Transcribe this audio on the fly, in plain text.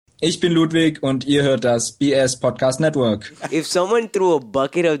Ich bin Ludwig und ihr hört das BS Podcast Network. If someone threw a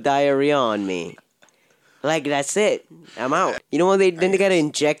bucket of diarrhea on me, like, that's it. I'm out. You know what? Then they gotta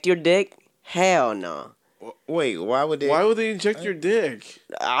inject your dick? Hell no. Wait, why would they? Why would they inject your dick?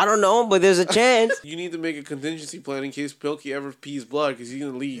 I don't know, but there's a chance. You need to make a contingency plan in case Pilkey ever pees blood because he's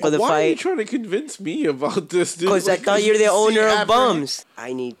gonna leave. For the Why are you fight. trying to convince me about this, dude? Because I Like, thought you're the owner of after- bums.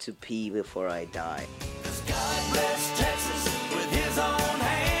 I need to pee before I die. God bless Texas with his own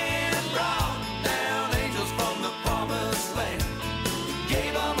hand. Brought down angels from the promised land.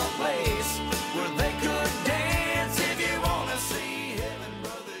 Gave them a place where they could dance. If you want to see heaven,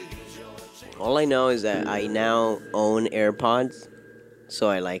 brother, here's your chance. All I know is that I now own AirPods, so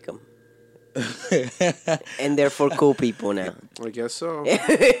I like them. And they're for cool people now. I guess so.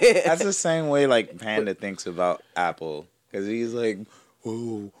 That's the same way like Panda thinks about Apple, because he's like,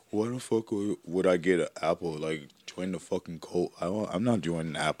 "Oh, why the fuck would I get an Apple? Like, join the fucking cult? I'm not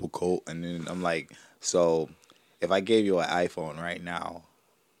joining the Apple cult." And then I'm like, "So, if I gave you an iPhone right now,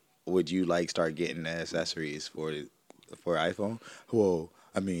 would you like start getting the accessories for iPhone?" Well,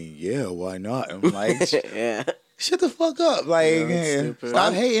 I mean, yeah, why not? I'm like, Yeah. shut the fuck up. Like, that's stupid.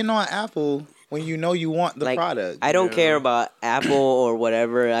 stop hating on Apple when you know you want the Like, product. I don't care about Apple or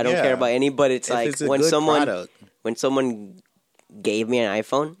whatever. I don't Yeah. care about any, but it's If like it's a when good someone product. gave me an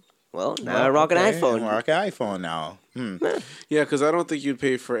iPhone, well, now I rock an Okay, iPhone. Rock an iPhone now. Yeah, because I don't think you'd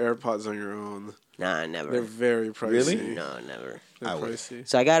pay for AirPods on your own. Nah, never. They're very pricey. Really? No, never. They're I would. pricey.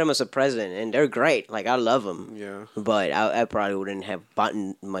 So I got them as a present, and they're great. Like, I love them. Yeah. But I probably wouldn't have bought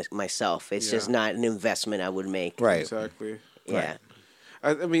myself. It's just Yeah. not an investment I would make. Right. Exactly. Yeah.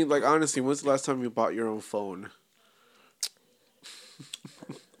 I mean, like, honestly, when's the last time you bought your own phone?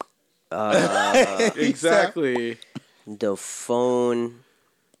 Exactly. The phone.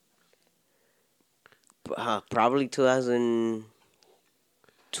 Probably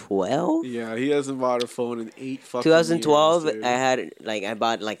 2012. Yeah, he hasn't bought a phone in 8 fucking 2012. years, dude. I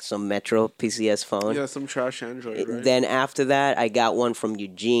bought like some Metro PCS phone. Yeah, some trash Android, right? Then after that, I got one from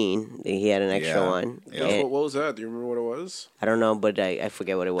Eugene. He had an extra Yeah. one. Yeah. And What was that? Do you remember what it was? I don't know, but I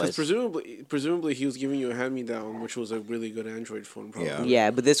forget what it Because was. presumably he was giving you a hand-me-down, which was a really good Android phone, probably. Yeah.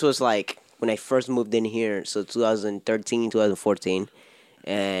 Yeah, but this was like when I first moved in here, so 2013, 2014.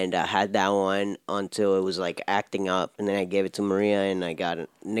 And I had that one until it was like acting up, and then I gave it to Maria, and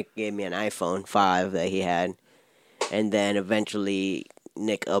Nick gave me an iPhone 5 that he had, and then eventually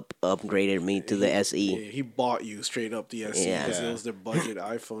Nick upgraded me to the Yeah, SE. he bought you straight up the SE Yeah. because it was their budget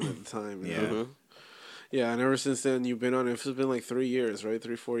iPhone at the time. you Yeah. know? Yeah, and ever since then, you've been on it. It's been like 3 years, right?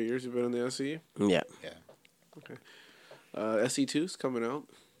 3-4 years you've been on the SE? Yeah, SE2's coming out.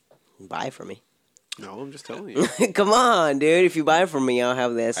 buy it for me. No, I'm just telling you. Come on, dude! If you buy it for me, I'll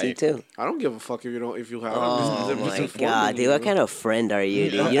have the SE too. I don't give a fuck if you have it. Oh I'm just my informing god, dude! you. What kind of friend are you,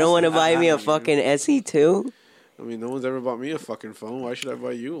 dude? You don't want to buy me a fucking SE too? I mean, no one's ever bought me a fucking phone. Why should I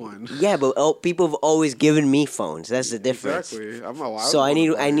buy you one? Yeah, but people have always given me phones. That's the difference. Exactly. I'm allowed. So I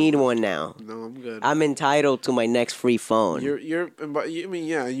need one now. No, I'm good. I'm entitled to my next free phone. But I mean,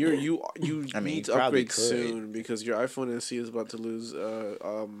 yeah, you I mean, need you to probably upgrade could. soon because your iPhone SE is about to lose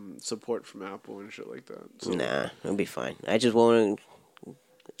support from Apple and shit like that. So Nah, it'll be fine. I just want to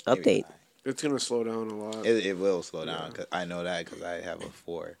update. it's gonna slow down a lot. It will slow down. Cause I know that because I have a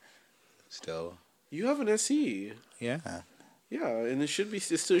 4 still. You have an SE, Yeah. yeah, and it should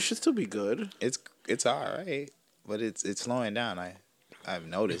still be good. It's all right, but it's slowing down. I've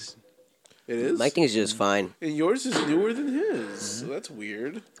noticed. It is. My thing's just fine. And yours is newer than his. Mm-hmm. So that's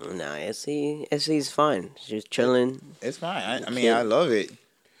weird. Nah, SE's fine. It's just chilling. It's fine. I mean, I love it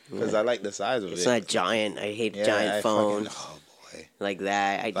because I like the size of It's it. not giant. I hate Yeah, giant I phones oh boy. like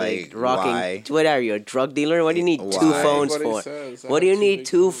that. I Like, like rocking. why? What are you, a drug dealer? What do you need two Why? phones What he for? says. I What do have you two need big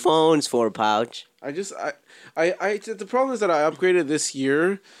two phones. phones for, Pouch? The problem is that I upgraded this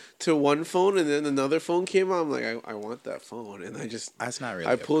year to one phone, and then another phone came out. I'm like, I want that phone, and That's not really.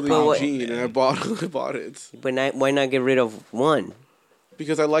 I a pulled the problem, Eugene and I man. bought it But why not get rid of one?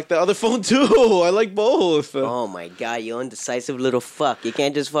 because I like the other phone too. I like both. Oh my god, you undecisive little fuck. You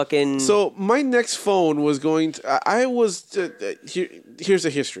can't just fucking. So my next phone was going to. I was here's a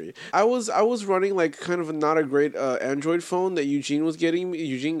history. I was running like kind of not a great Android phone that Eugene was getting.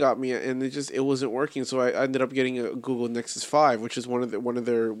 Eugene got me, and it wasn't working. So I ended up getting a Google Nexus 5, which is one of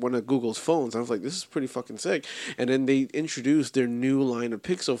Google's phones. I was like, this is pretty fucking sick. And then they introduced their new line of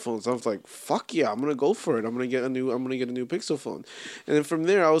Pixel phones. I was like, fuck yeah, I'm gonna go for it. I'm gonna get a new Pixel phone. And then from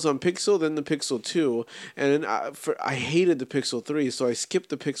there, I was on Pixel, then the Pixel 2, and then I hated the Pixel 3, so I skipped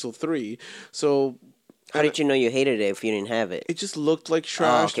the Pixel 3. So How did you know you hated it if you didn't have it? It just looked like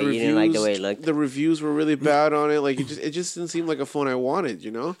trash. okay, you didn't like the way it looked. The reviews were really bad on it. Like it just didn't seem like a phone I wanted,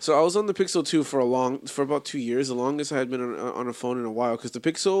 you know. So I was on the Pixel 2 for about 2 years, the longest I had been on a phone in a while. Because the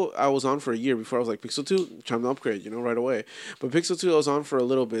Pixel I was on for a year before I was like Pixel 2, time to upgrade, you know, right away. But Pixel 2 I was on for a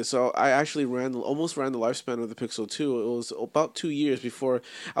little bit, so I actually almost ran the lifespan of the Pixel 2. It was about 2 years before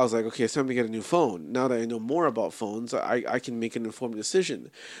I was like, okay, it's time to get a new phone. Now that I know more about phones, I can make an informed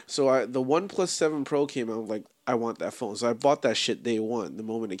decision. So the OnePlus 7 Pro came out, like, I want that phone. So I bought that shit day one, the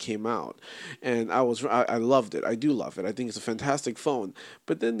moment it came out. And I loved it. I do love it. I think it's a fantastic phone.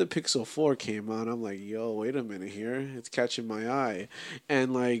 But then the Pixel 4 came out. I'm like, yo, wait a minute here. It's catching my eye.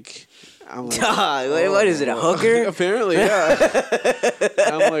 And like, I'm like, what is it, a hooker? Apparently, yeah.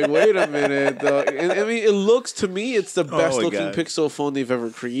 I'm like, wait a minute. And I mean, it looks, to me, it's the best looking God. Pixel phone they've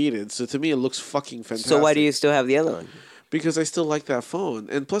ever created. So to me, it looks fucking fantastic. So why do you still have the other one? Because I still like that phone,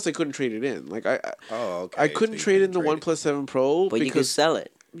 and plus I couldn't trade it in. Like I okay. couldn't So you trade in the couldn't trade OnePlus 7 Pro But you could because sell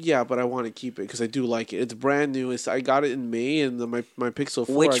it. yeah, but I want to keep it because I do like it. It's brand new. I got it in May, and my Pixel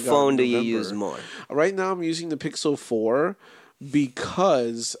 4. I Which got phone in do you November. use more? Right now, I'm using the Pixel 4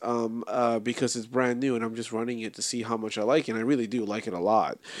 because it's brand new and I'm just running it to see how much I like it. And I really do like it a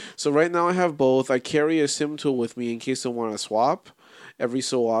lot. So right now I have both. I carry a SIM tool with me in case I want to swap every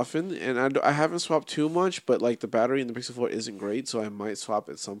so often, and I haven't swapped too much, but like the battery in the Pixel 4 isn't great, so I might swap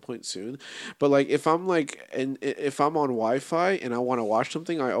at some point soon. But like if I'm on Wi-Fi and I want to watch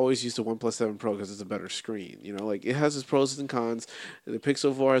something, I always use the OnePlus 7 Pro because it's a better screen. You know, like it has its pros and cons. The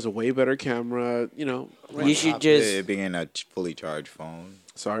Pixel 4 has a way better camera. You know, You should just. it being a fully charged phone.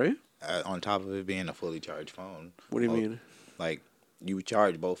 sorry, On top of it being a fully charged phone. what do you mean? Like you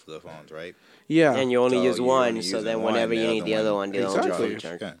charge both of the phones, right? Yeah, And you only So use you're one, only so using then one, whenever the you need other the other one- one, the other Exactly. one's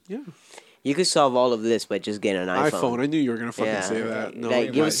fully charged. Yeah. yeah. You could solve all of this by just getting an iPhone. I knew you were gonna fucking Yeah, say that. No, like, you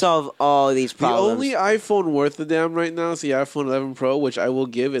you might. would solve all these The problems. only iPhone worth the damn right now is the iPhone 11 Pro, which I will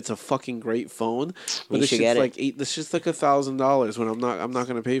give. It's a fucking great phone, but You this should shit's get it. like this shit's like $1,000. When I'm not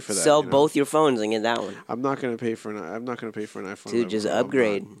gonna pay for that. Sell you know? both your phones and get that one. I'm not gonna pay for I'm not gonna pay for an iPhone. Dude, 11 just Pro. I'm not.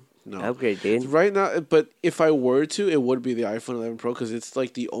 upgrade. No. Upgrade, dude. Right now, but if I were to, it would be the iPhone 11 Pro because it's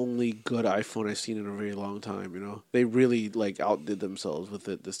like the only good iPhone I've seen in a very long time. You know, they really like outdid themselves with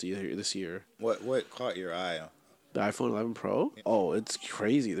it this year. What caught your eye? The iPhone 11 Pro? Oh, it's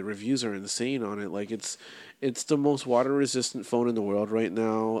crazy. The reviews are insane on it. Like it's the most water resistant phone in the world right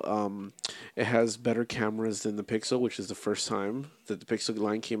now. It has better cameras than the Pixel, which is the first time that the Pixel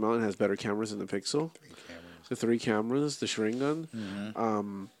line came out and has better cameras than the Pixel. The 3 cameras, the Sharingan.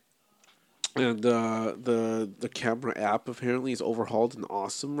 Mm-hmm. And the camera app apparently is overhauled and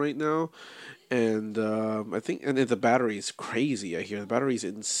awesome right now. And I think the battery is crazy. I hear the battery is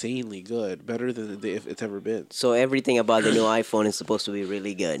insanely good, better than it's ever been. So everything about the new iPhone is supposed to be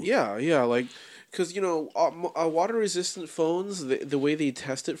really good. Yeah, like, because, you know, water-resistant phones, the way they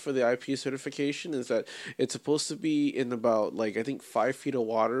test it for the IP certification is that it's supposed to be in about, like, I think 5 feet of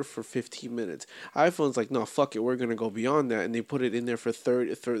water for 15 minutes. iPhone's like, no, fuck it, we're going to go beyond that. And they put it in there for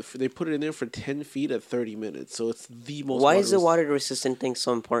they put it in there for 10 feet at 30 minutes. So it's the most Why is the water-resistant thing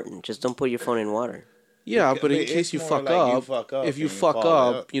so important? Just don't put your phone in water. Yeah, but in It's case you more fuck, like you up, fuck up if you and you fuck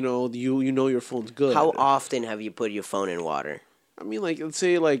fall up, you know, you know your phone's good. How often have you put your phone in water? I mean, like, let's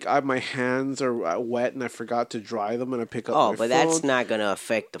say, like, my hands are wet and I forgot to dry them and I pick up my Oh, but phone. that's not gonna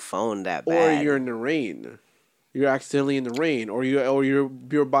affect the phone that Or bad. you're in the rain. You're accidentally in the rain, or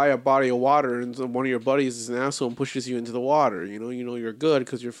you're by a body of water, and one of your buddies is an asshole and pushes you into the water. You know you're good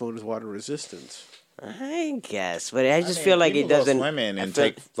because your phone is water resistant. I guess, but I just feel like it doesn't. Swim in I and feel-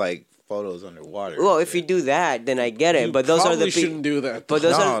 take like photos underwater. Well, if you do that, then I get it. But those are the probably shouldn't people. do that. But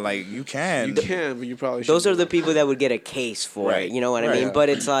those no, are like you can. you can, but you probably those are shouldn't the do people that would get a case for it. Right. You know what I Right. mean? But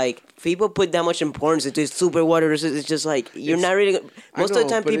it's like people put that much importance into super water resistant. It's just like you're not really. Most of know, the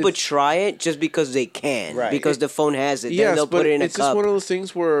time, but people it's- try it just because they can, Right. because the phone has it. that. Then Yes, they'll but put it in a it's just cup. one of those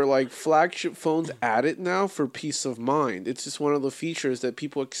things where like flagship phones add it now for peace of mind. It's just one of the features that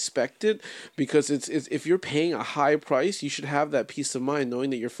people expect it because it's if you're paying a high price, you should have that peace of mind knowing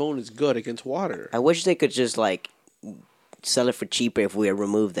that your phone is good against water. I wish they could just like sell it for cheaper if we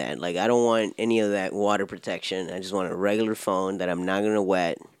remove that. Like I don't want any of that water protection. I just want a regular phone that I'm not gonna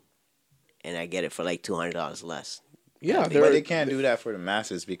wet, and I get it for like $200 less. Yeah, but they can't do that for the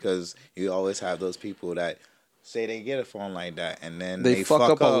masses because you always have those people that say they get a phone like that and then They fuck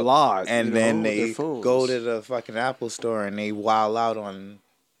up a lot, and you then know, they their phones. go to the fucking Apple store and they wild out on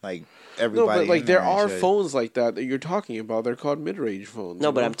like No, everybody. but like in there there and are shit. phones like that you're talking about. They're called mid-range phones. No,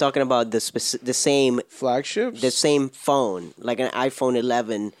 you but know? I'm talking about the same flagships. phone, like an iPhone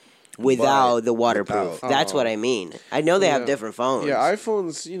 11. without But the waterproof. without- That's what I mean. I know they have Yeah. different phones. Yeah,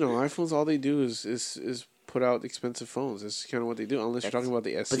 iPhones. iPhones. All they do is put out expensive phones. That's kind of what they do. Unless you're talking about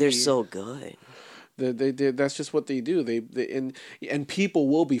the SE. but they're so good. They that's just what they do. They and people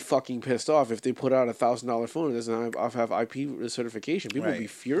will be fucking pissed off if they put out $1,000 phone and doesn't have IP certification. People will be Right.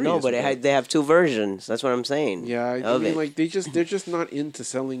 furious. No, but with that. they have two versions. That's what I'm saying. Yeah, I of mean, it. like they're just not into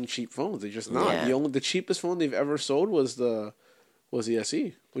selling cheap phones. They're just not. Yeah. The cheapest phone they've ever sold was the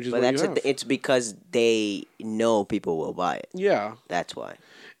SE, which is But what that's you have. it's because they know people will buy it. Yeah, That's why.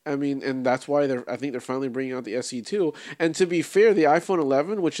 I mean, and that's why I think they're finally bringing out the SE too. And to be fair, the iPhone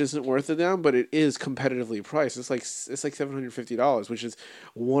 11, which isn't worth it damn, but it is competitively priced. It's like $750, which is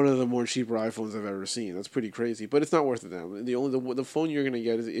one of the more cheaper iPhones I've ever seen. That's pretty crazy, but it's not worth it damn. The phone you're gonna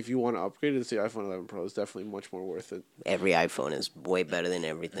get is if you want to upgrade, it's the iPhone 11 Pro. It's definitely much more worth it. Every iPhone is way better than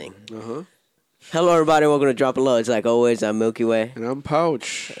everything. Uh-huh. Hello, everybody. Welcome to Drop a Load. It's like always, I'm Milky Way. And I'm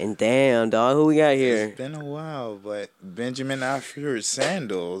Pouch. And damn, dog, who we got here? It's been a while, but Benjamin Ashford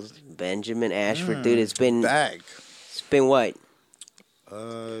Sandals Benjamin Ashford, dude. It's been back. what?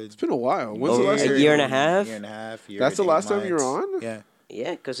 It's been a while. When's the Over last a time? year and a half? Year and a half. That's the last time you were on? Yeah.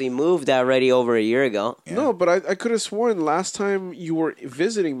 Yeah, because he moved already over a year ago. Yeah. No, but I could have sworn last time you were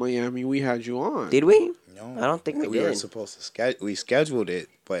visiting Miami, we had you on. Did we? No, I don't think we were did. supposed to we scheduled it,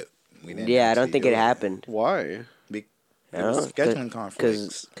 but we didn't. Yeah, I don't actually think do it happened. Why? It was scheduling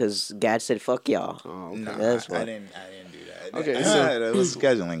conflicts. Because Gad said, fuck y'all. Oh, okay. No, That's I why. didn't do that. Okay, so- it was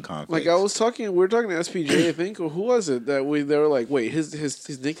scheduling conflicts. Like we were talking to SPJ, I think, or who was it that they were like, wait,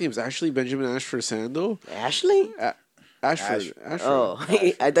 his nickname's actually Benjamin Ashford Sandal? Ashley? Ashford. Oh,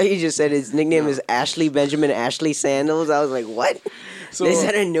 I thought you just said his nickname is Ashley Benjamin Ashley Sandals. I was like, what? So- Is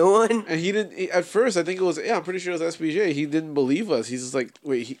that a new one? And at first, I think it was, I'm pretty sure it was SPJ. He didn't believe us. He's just like,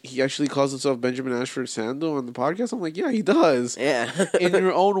 wait, he actually calls himself Benjamin Ashford Sandal on the podcast? I'm like, yeah, he does. Yeah. In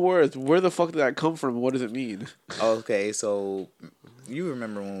your own words, where the fuck did that come from? What does it mean? Okay, so you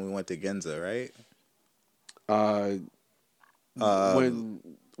remember when we went to Ginza, right? When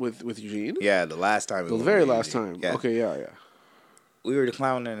with Eugene? Yeah, the last time. The very last time. Yeah. Okay, yeah. We were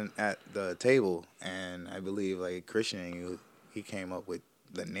clowning at the table, and I believe like Christian, he came up with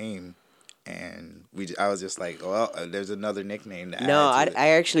the name, and I was just like, well, there's another nickname. To No, add to I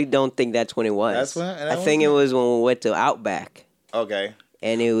actually don't think that's when it was. That's when- that I was think it when- was when we went to Outback. Okay.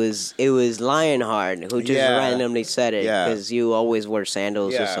 And it was Lionheart who just Yeah. randomly said it Yeah. because you always wear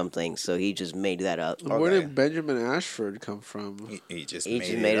sandals or Yeah. something, so he just made that up. Where Okay. did Benjamin Ashford come from? He just He made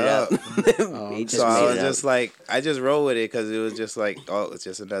just it made it up. up. He just So I made was it up. just like, I just rolled with it because it was just like, oh, it's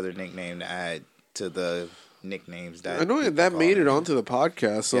just another nickname to add to the nicknames that I know people that call made it me. onto the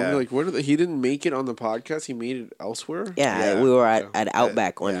podcast. So I'm Yeah. like, he didn't make it on the podcast. He made it elsewhere. Yeah, Yeah. we were at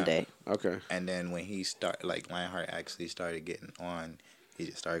Outback one Yeah. day. Okay. And then when he Lionheart actually started getting on, he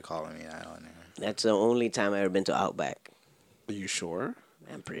just started calling me that on there. That's the only time I've ever been to Outback. Are you sure?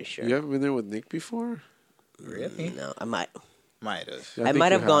 I'm pretty sure. You haven't been there with Nick before? Really? No, I might. Might have. Yeah, I think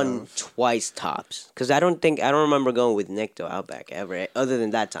might you have gone twice tops because I don't remember going with Nick to Outback ever. Other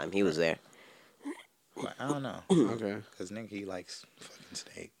than that time, he was there. But I don't know. Okay. Because Nick, he likes fucking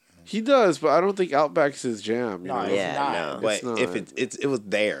steak. He does, but I don't think Outback's his jam. You know? Yeah, no. But It's not. if it was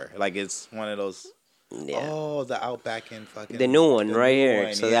there, like it's one of those. Yeah, Oh, the Outback in fucking The new one right here.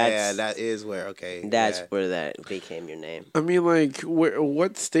 one. So yeah, that's- that is where. Okay, that's yeah. where that became your name. I mean, like,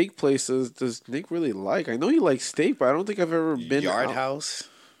 what steak places does Nick really like? I know he likes steak, but I don't think I've ever been Yard out. House.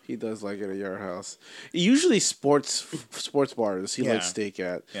 He does like it at Yard House. Usually sports bars he Yeah. likes steak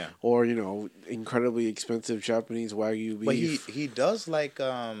at. Yeah. Or, incredibly expensive Japanese Wagyu beef. But he does like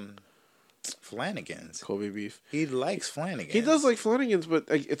Flanagan's. Kobe beef. He likes Flanagan's. He does like Flanagan's, but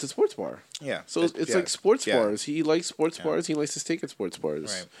it's a sports bar. Yeah. So it's yeah, like sports yeah. bars. He likes sports Yeah. bars. He likes to steak at sports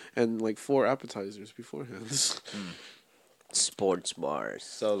bars. Right. And like 4 appetizers beforehand. Sports bars.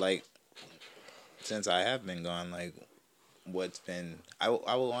 So like, since I have been gone, like, what's been? I would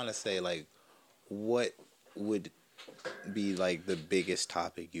want to say like, what would be like the biggest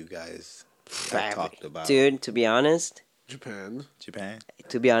topic you guys have talked about? Dude, to be honest, Japan. Japan.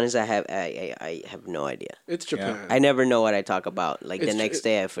 I have no idea. It's Japan. I never know what I talk about. Like the It's- next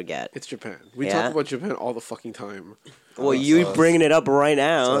day, I forget. It's Japan. We Yeah? talk about Japan all the fucking time. Well, you so- bringing it up right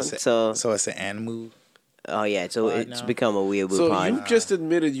now, so it's an anime. oh yeah, so Right it's now. become a weeaboo So pod. you've just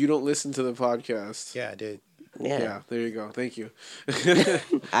admitted you don't listen to the podcast. Yeah, I did. Yeah. There you go. Thank you.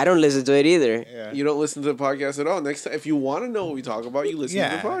 I don't listen to it either. Yeah. You don't listen to the podcast at all. Next time, if you want to know what we talk about, you listen to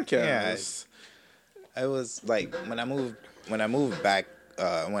Yeah, the podcast. I was like when I moved back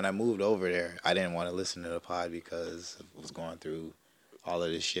when I moved over there, I didn't want to listen to the pod because I was going through all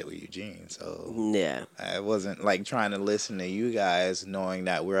of this shit with Eugene. So Yeah. I wasn't like trying to listen to you guys, knowing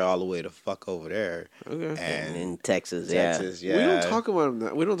that we're all the way the fuck over there. Okay. And In Texas, Texas, yeah. We don't talk about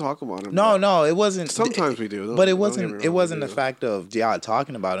him. We don't talk about him. No, it wasn't. Sometimes we do, but it don't wasn't. get me It wrong, wasn't we the do. fact of y'all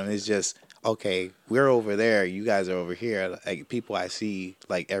talking about him. It's just okay. We're over there. You guys are over here. Like people I see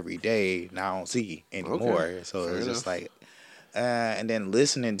like every day now I don't see anymore. Okay. So Fair it's just enough. like, and then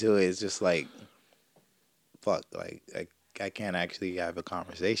listening to it is just like, fuck. Like I can't actually have a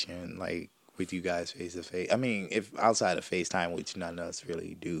conversation like with you guys face to face. I mean, if outside of FaceTime, which none of us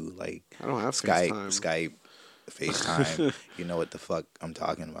really do, like I don't have Skype, FaceTime. You know what the fuck I'm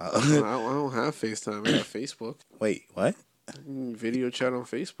talking about. I don't have FaceTime. I have Facebook. Wait, what? Video chat on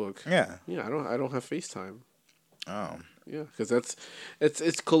Facebook. Yeah. Yeah, I don't have FaceTime. Oh. Yeah, because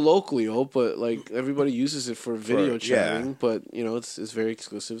it's colloquial, but like everybody uses it for video yeah. chatting. But you know, it's very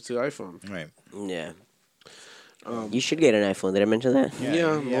exclusive to iPhone. Right. Yeah. You should get an iPhone. Did I mention that?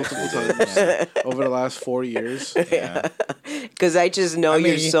 Yeah, multiple times over the last 4 years. Yeah. Because I just know I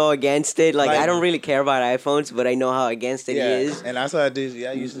mean, you're so against it. Like, like- I don't really care about iPhones, but I know how against it he is. And that's what I did. Yeah,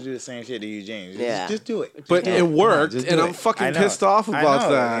 I used to do the same shit to Eugene. Yeah. Just do it. But Just it do worked, Just do and it. I'm fucking I know. pissed off I about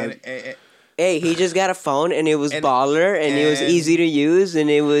know. that. And Hey, he just got a phone, and it was And- baller, and it was and- easy to use, and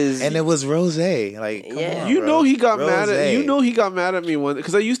it was... it was Rose. Like, come Yeah. on, You bro. know he got mad at Rosé. you know he got mad at me one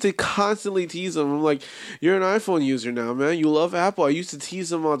because I used to constantly tease him. I'm like, "You're an iPhone user now, man. You love Apple." I used to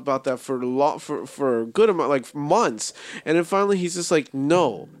tease him about that for a good amount, like months, and then finally he's just like,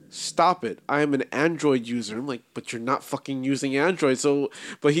 "No, stop it. I am an Android user." I'm like, "But you're not fucking using Android." So,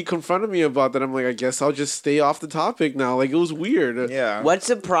 but he confronted me about that. I'm like, "I guess I'll just stay off the topic now." Like it was weird. Yeah. What's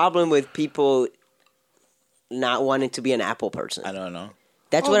the problem with people not wanting to be an Apple person? I don't know.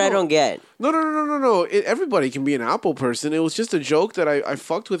 That's Oh, what I no. don't get. No. Everybody can be an Apple person. It was just a joke that I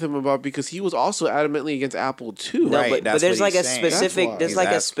fucked with him about because he was also adamantly against Apple too. No, Right, but that's there's what like a he's saying. specific That's why. there's He's like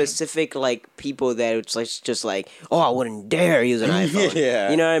a asking. specific like people that it's like just like, oh, I wouldn't dare use an iPhone.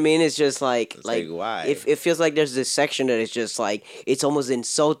 Yeah. You know what I mean? It's just like It's like, why? If it feels like there's this section that is just like it's almost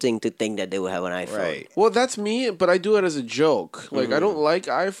insulting to think that they would have an iPhone. Right. Well, that's me, but I do it as a joke. Like I don't like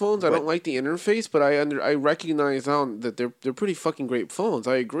iPhones. I don't like the interface, but I recognize now that they're pretty fucking great phones.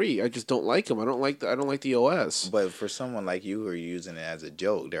 I agree. I just don't like them. I don't like the OS. But for someone like you who are using it as a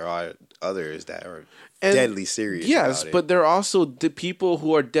joke, there are others that are And- deadly serious. Yes, about it. but there are also the people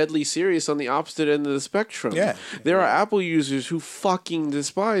who are deadly serious on the opposite end of the spectrum. Yeah. There are Apple users who fucking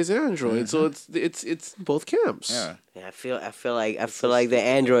despise Android. So it's both camps. yeah. Yeah, I feel like the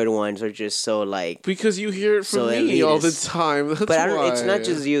Android ones are just so like. Because you hear it from So me all the elitist. time. That's But I don't. It's why. not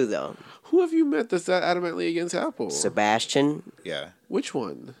just you though. Who have you met that's that adamantly against Apple? Sebastian, Yeah. Which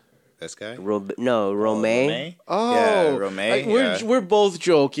one? This guy. Romay. Oh, Yeah, Romay. like, yeah. we're both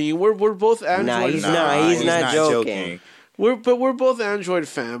joking. We're both Android. Nah, he's fanboys. not joking. We're both Android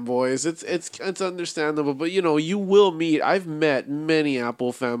fanboys. It's understandable, but you know you will meet. I've met many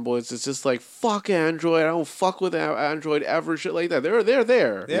Apple fanboys. It's just like fuck Android. I don't fuck with Android ever. Shit like that. They're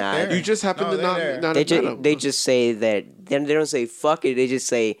there. Yeah, Nah, they're- You just happen no, to they're not there. not They have met 'em. they just say that. Then they don't say fuck it. They just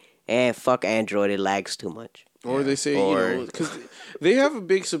say, fuck Android. It lags too much. Or they say, Or- because they have a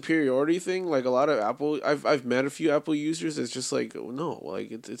big superiority thing. Like a lot of Apple, I've met a few Apple users. It's just like no, like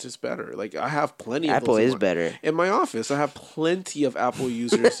it's just better. Like I have plenty. of Apple those in is my- better. in my office. I have plenty of Apple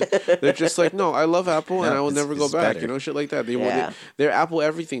users. They're just like, no, I love Apple, and No, I will never go it's back. better. You know, shit like that. Yeah. They're Apple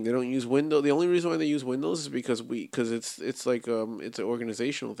everything. They don't use Windows. The only reason why they use Windows is because it's like it's an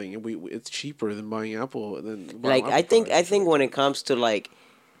organizational thing, and it's cheaper than buying Apple. Than buying Like Apple I products. think when it comes to like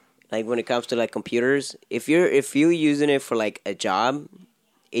when it comes to like computers, if you're using it for like a job,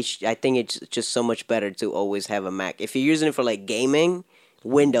 I think it's just so much better to always have a Mac. If you're using it for like gaming,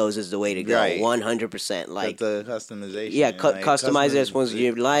 Windows is the way to go. Right. 100%. Like Like the customization. yeah, customize it as much as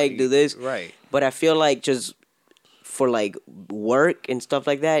you like. Do this. Right. But I feel like just for like work and stuff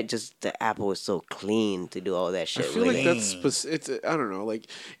like that, just the Apple is so clean to do all that I shit. feel with. like that's it's I don't know, like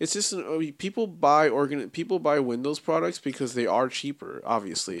it's just people buy Windows products because they are cheaper,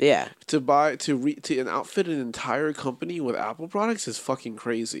 obviously. Yeah. To outfit an entire company with Apple products is fucking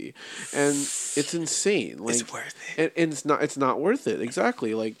crazy, and it's insane. Like, It's worth it. and it's not worth it.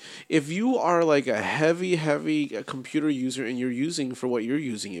 Exactly. Like if you are like a heavy computer user and you're using for what you're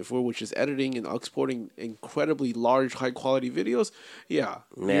using it for, which is editing and exporting incredibly large high quality videos, you're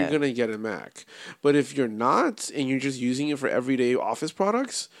Yeah. gonna get a Mac. But if you're not and you're just using it for everyday office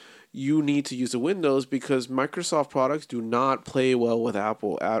products, you need to use the Windows because Microsoft products do not play well with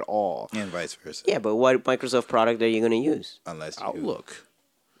Apple at all. And vice versa. Yeah, but what Microsoft product are you gonna use? Unless you Outlook.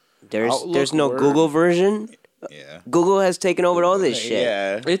 There's Outlook, no Word. Google version. Yeah. Google has taken over all this shit.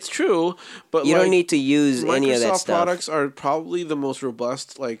 Yeah. It's true, but You like, don't need to use any of that Microsoft stuff. products are probably the most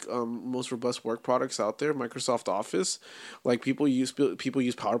robust, most robust work products out there. Microsoft Office, like people use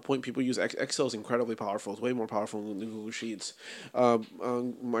PowerPoint, people use Excel is incredibly powerful. It's way more powerful than Google Sheets.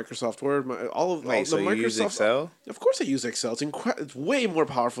 Microsoft Word, all of Wait, all, so the you Microsoft. use Excel? Of course, I use Excel. It's way more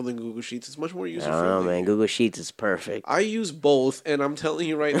powerful than Google Sheets. It's much more I user don't know, friendly. man. Google Sheets is perfect. I use both, and I'm telling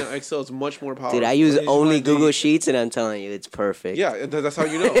you right now, Excel is much more powerful. Dude, I use What is only one thing- Google Sheets, and I'm telling you, it's perfect. Yeah, that's how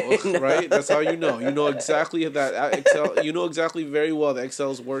you know, right? That's how you know. You know exactly that Excel. You know exactly very well that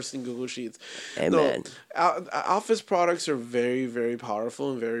Excel is worse than Google Sheets. Hey, man. Office products are very, very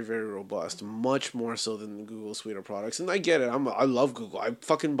powerful and very, very robust. Much more so than the Google suite of products. And I get it. I love Google. I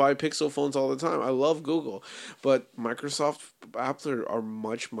fucking buy Pixel phones all the time. I love Google, but Microsoft apps are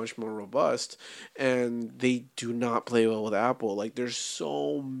much, much more robust, and they do not play well with Apple. Like, there's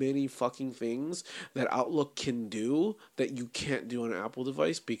so many fucking things that Outlook can do that you can't do on an Apple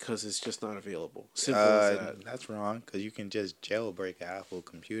device because it's just not available. Simple as that. That's wrong, because you can just jailbreak an Apple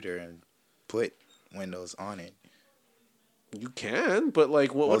computer and put Windows on it. You can, but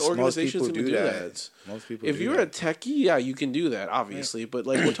like, what Most organizations people can do do that? that. Most people If do you're that. a techie, yeah, you can do that, obviously. But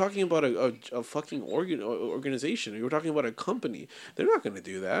like, we're talking about a fucking organization. You're talking about a company. They're not going to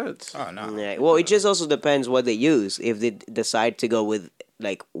do that. Oh, no. Yeah. Well, it just also depends what they use. If they decide to go with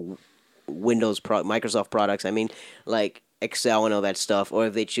like Microsoft products, I mean, like Excel and all that stuff, or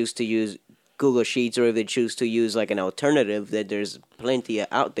if they choose to use Google Sheets, or if they choose to use like an alternative that there's plenty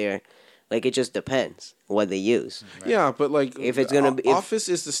out there. Like, it just depends what they use. Yeah, but like, If it's gonna be- if- Office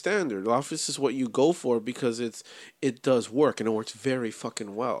is the standard. Office is what you go for because it does work and it works very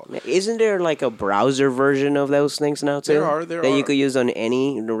fucking well. Isn't there like a browser version of those things now too? There that you are. could use on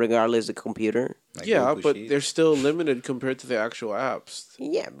any, regardless of computer. Like Yeah, Google but Sheets. they're still limited compared to the actual apps.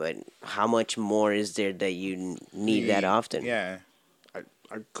 Yeah, but how much more is there that you need that often? Yeah.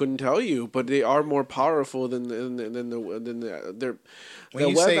 I couldn't tell you, but they are more powerful than the When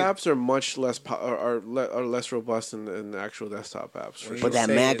you web say- apps are much less are less robust than the actual desktop apps. For When sure. But that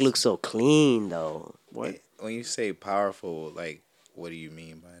say Mac it's- looks so clean though. What? When you say powerful, like, what do you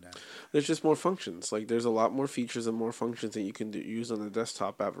mean by that? There's just more functions. Like, there's a lot more features and more functions that you can use on the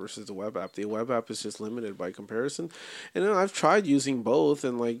desktop app versus the web app. The web app is just limited by comparison. And then I've tried using both,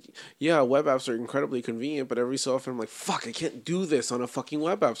 and like, yeah, web apps are incredibly convenient, but every so often I'm like, fuck, I can't do this on a fucking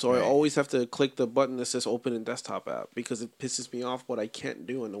web app. So I Right. always have to click the button that says open in desktop app because it pisses me off what I can't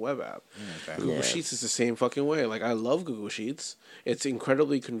do in the web app. Okay. Google Yeah. Sheets is the same fucking way. Like, I love Google Sheets. It's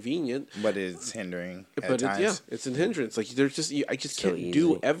incredibly convenient. But it's hindering at But times. it's a hindrance. Like, there's just I just So can't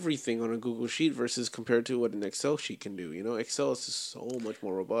do easy. everything on a Google Sheet versus compared to what an Excel sheet can do. You know, Excel is just so much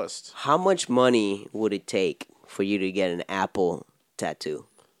more robust. How much money would it take for you to get an Apple tattoo?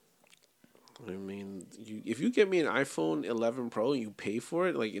 I mean, if you get me an iPhone 11 Pro, you pay for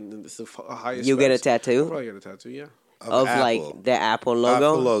it. Like, it's the highest. You get a specs, tattoo? I'll probably get a tattoo. Yeah, Of like Apple. the Apple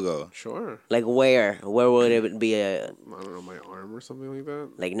logo? Apple logo. sure. Like where? Where would it be? I don't know, my arm or something like that.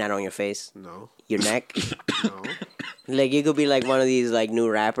 Like not on your face, No, your neck. no. Like you could be like one of these like new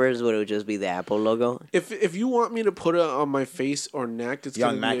rappers, where it would just be the Apple logo. If you want me to put it on my face or neck, it's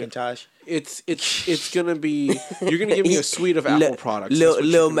Young gonna be Macintosh. it's gonna be you're gonna give me a suite of Apple Lil- products. Lil- That's what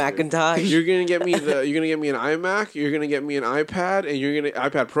Lil you're gonna do. Macintosh? You're gonna get me an iMac. You're gonna get me an iPad, and you're gonna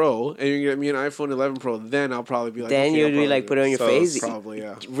iPad Pro, and you're gonna get me an iPhone 11 Pro. Then I'll probably be like, Then okay, you'd I'll be probably like do put it on your So, face. Probably,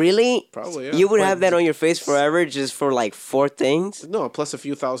 yeah. Really? Probably, yeah. You would But- have that on your face forever just for like 4 things? No, plus a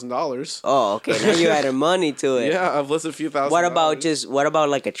few $1,000s. Oh, okay. Now you added money to it. Yeah, plus a few $1,000. What about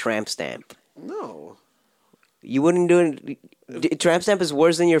like a tramp stamp? No. You wouldn't do it. Tramp stamp is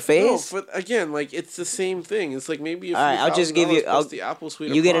worse than your No, face? but again, like it's the same thing. It's like maybe a few All right, I'll just give you- $1,000 plus I'll- the Apple suite.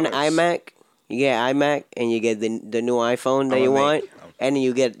 You of get an products. iMac, you get an iMac, and you get the new iPhone that I'ma you make- want, and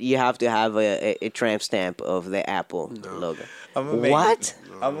you have to have a tramp stamp of the Apple logo. I'm gonna make, What?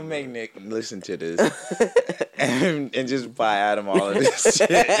 I'm gonna make Nick listen to this and just buy Adam all of this shit.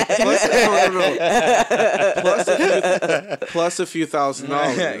 Plus, no. Plus a few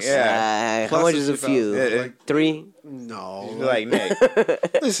 $1,000s. Yeah. How Plus much a is a few few? thousand. Yeah. Like, 3? no, Like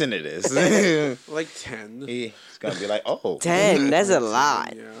Nick, listen to this. like 10. He's gonna be like, oh, 10? That's a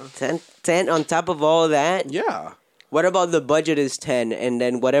lot. Yeah. 10 on top of all that? Yeah. What about the budget is 10, and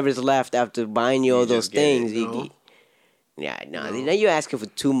then whatever's left after buying you all You those just get it. things? No. Yeah, no. Now you're asking for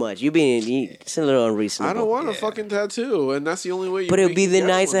too much. It's a little unreasonable. I don't want a Yeah. fucking tattoo, and that's the only way. But it would be the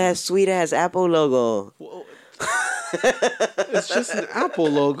nice one. ass, sweet ass Apple logo. Well, It's just an Apple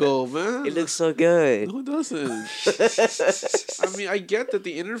logo, man. It looks so good. No, it doesn't. I mean, I get that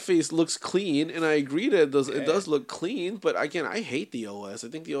the interface looks clean, and I agree that it does look clean. But again, I hate the OS. I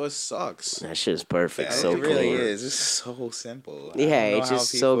think the OS sucks. That shit's perfect. Yeah, So it really clean. is. It's so simple. I Yeah, don't know it's how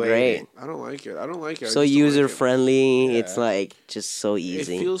just so people hate great. it. I don't like it. I don't like it. I So just don't like user it. friendly. It's Yeah. like just so It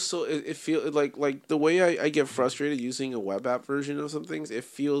easy. feels so. It feels like the way I get frustrated using a web app version of some things. It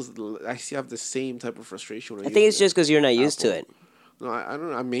feels I have the same type of frustration. When I think it's just because you're not used to Apple. it. No, I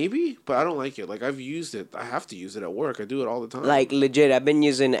don't know. Maybe, but I don't like it. Like I've used it. I have to use it at work. I do it all the time. Like legit, I've been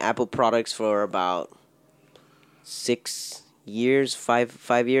using Apple products for about 6 years,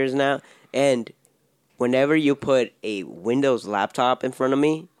 five years now, and whenever you put a Windows laptop in front of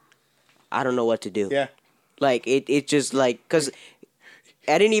me, I don't know what to do. Yeah. Like it just like because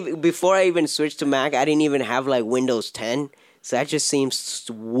I didn't even before I even switched to Mac, I didn't even have like Windows 10, so that just seems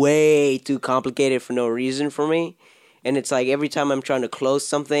way too complicated for no reason for me. And it's like every time I'm trying to close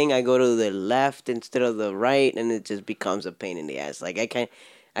something, I go to the left instead of the right, and it just becomes a pain in the ass. Like I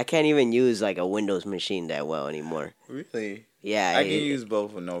can't even use like a Windows machine that well anymore. Really? Yeah, I can use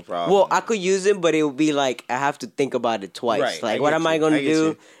both with no problem. Well, I could use it, but it would be like I have to think about it twice. Right, Like, I what get am I you, going I to get do?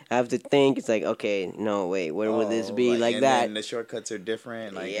 you. I have to think. It's like, okay, no, wait, where would this be? Like and that. Then the shortcuts are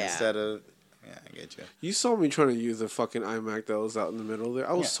different. Like Yeah. instead of, yeah, I get you. you saw me trying to use a fucking iMac that was out in the middle there.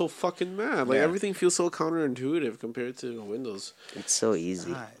 I was Yeah. so fucking mad. Like Yeah. everything feels so counterintuitive compared to Windows. It's so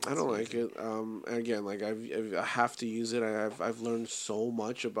easy. I don't like it. Again, like I have to use it. I've learned so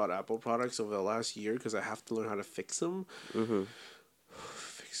much about Apple products over the last year because I have to learn how to fix them. Mm-hmm.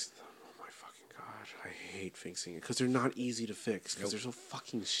 Fix them. Oh my fucking god, I hate fixing it because they're not easy to fix because they're so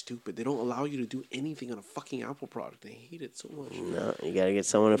fucking stupid. They don't allow you to do anything on a fucking Apple product. I hate it so much. No, you gotta get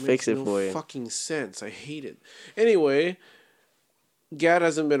someone to fix Makes it no for you. Fucking sense. I hate it. Anyway, Gad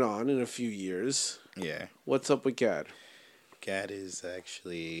hasn't been on in a few years. Yeah. What's up with Gad? Gad is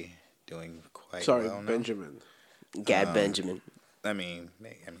actually doing quite Sorry, well now. Benjamin. Gad Benjamin. I mean,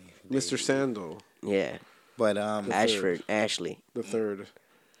 Mr. Sandal, Yeah. But Ashford. Ashley. the third.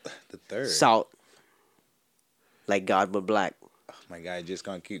 the third. Salt. Like God but black. Oh my God, just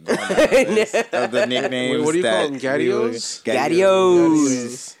gonna keep going down the list of the nicknames. Wait, what do you call that them? we were- Gadios?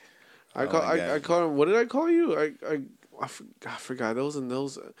 Gadios. I Oh call my God. I call him. What did I call you? I forgot those and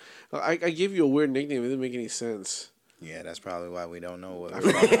those. I gave you a weird nickname. It didn't make any sense. Yeah, that's probably why we don't know what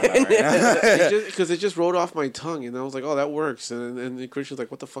we're talking about right now. Because it just rolled off my tongue, and I was like, "Oh, that works." And the Christian's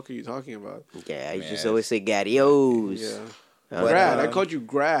like, "What the fuck are you talking about?" Yeah, I Man. just always say Gadios. Yeah. Oh, Grad. I um, called you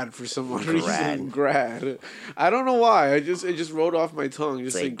Grad for some odd Grad. reason. Grad. I don't know why. It just rolled off my tongue.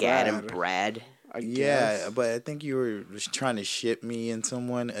 Just It's say like Gad Grad. and Brad. I Yeah, guess. but I think you were just trying to ship me and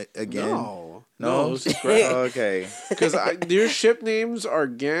someone again. No. No? it was just Grad. Oh, okay. Because their ship names are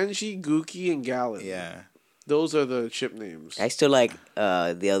Ganji, Gookie, and Gallon. Yeah. Those are the ship names. I still like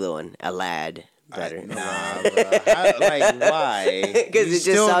the other one, Alad, better. Nah, bro. Like, why? Because You it just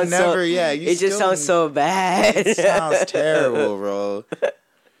still sounds never, so. Yeah, you It just still- sounds so bad. It sounds terrible, bro.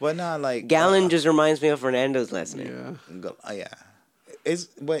 But not like Gallon just reminds me of Fernando's last name. Yeah. yeah. It's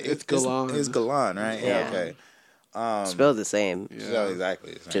Galan. It's Galan, right? Yeah. Okay. Spelled the same, So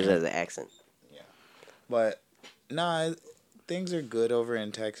exactly. the same. just as an accent. But nah, things are good over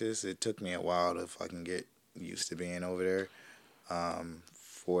in Texas. It took me a while to fucking get used to being over there.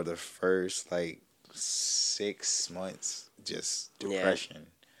 For the first like 6 months, just depression.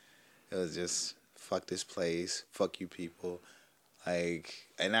 It was just fuck this place, fuck you people. Like,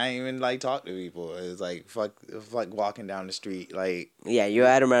 and I didn't even like talk to people. It was like fuck walking down the street. Like, Yeah, you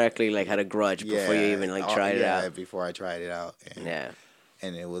automatically like had a grudge before you even like tried it out. Before I tried it out. And, Yeah,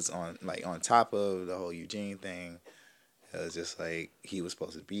 and it was on top of the whole Eugene thing. It was just like he was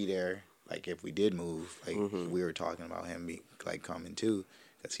supposed to be there. Like if we did move, like we were talking about him coming too,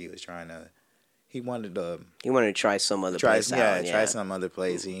 because he wanted to he wanted to try some other try place out. try some other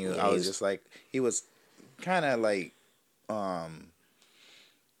place. And Yeah, I was he's- just like he was kind of like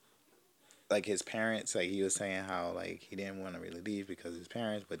his parents, like he was saying how like he didn't want to really leave because of his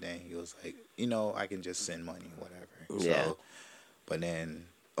parents, but then he was like, I can just send money, whatever. Yeah. So, but then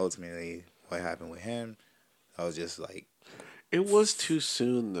ultimately, what happened with him, I was just like, It was too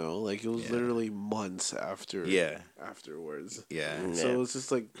soon though. Like it was Yeah. literally months after. Yeah. Afterwards. yeah, So it's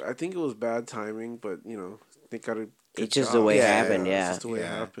just like I think it was bad timing, but they got a. good It's just job. the way it Yeah, happened. It's Yeah, just the way it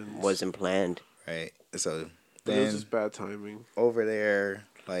Yeah. happened. wasn't planned. right. So But it was then just bad timing. over there,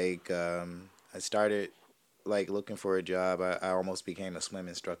 like I started like looking for a job. I almost became a swim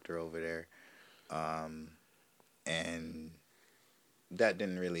instructor over there, and that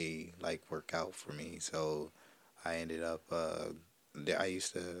didn't really like work out for me. So I ended up. I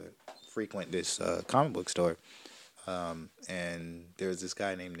used to frequent this comic book store And there was this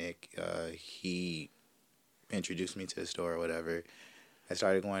guy named Nick. He introduced me to the store or whatever. I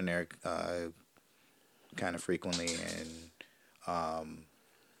started going there kind of frequently, and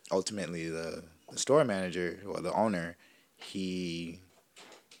ultimately the store manager or the owner, he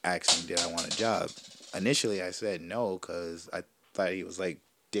asked me, did I want a job? Initially, I said no because I thought he was like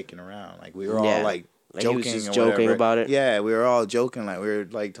dicking around. Like we were all like Like joking, he was just or joking whatever. about it. Yeah, we were all joking. Like we were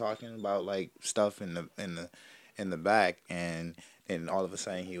like talking about like stuff in the back, and then all of a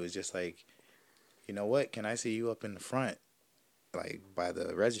sudden he was just like, you know what? Can I see you up in the front, like by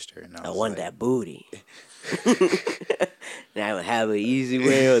the register? And I was want like, that booty. And I would have an easy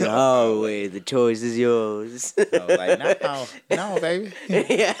way or the hard way. The choice is yours. I was like, no, baby.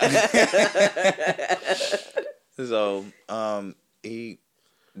 So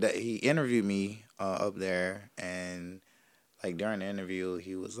he interviewed me up there, and like during the interview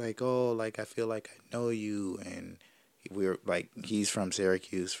he was like, oh, like I feel like I know you, and we were like, he's from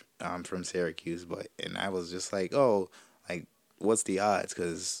Syracuse, I'm from Syracuse, and I was just like, oh, like what's the odds?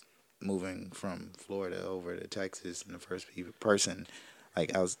 Because moving from Florida over to Texas, and the first person,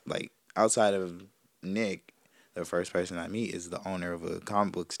 like I was like outside of Nick, the first person I meet is the owner of a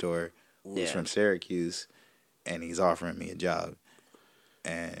comic book store who's from Syracuse, and he's offering me a job,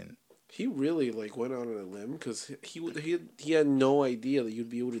 and He really like went out on a limb because he had no idea that you'd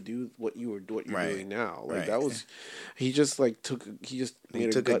be able to do what you're Right. doing now. Like Right. that was, he just like took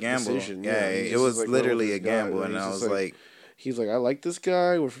made took a a gut gamble. decision. Yeah, he it just was like, literally went with a his gut, gamble, and and he's I just was like, he's like, I like this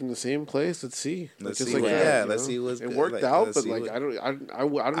guy. We're from the same place. Let's see. Let's Just see like what- that, yeah, you let's know? see what's It good. worked Like, out, let's but see like what- I don't know I how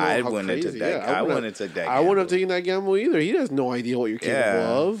wouldn't have crazy. took that. I wouldn't have took that. I wouldn't have gamble. taken that gamble either. He has no idea what you're capable Yeah.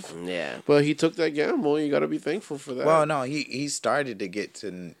 of. Yeah. But he took that gamble. You got to be thankful for that. Well, no, he started to get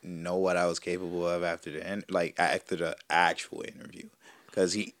to know what I was capable of after the actual interview,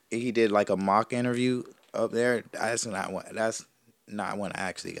 because he did like a mock interview up there. That's not when I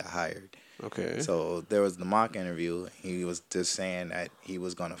actually got hired. Okay. So there was the mock interview. He was just saying that he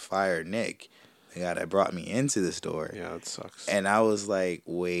was gonna fire Nick, the guy that brought me into the store. Yeah, it sucks. And I was like,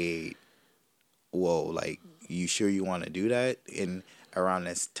 wait, whoa, like, you sure you want to do that? And around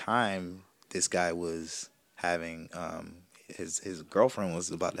this time, this guy was having, his girlfriend was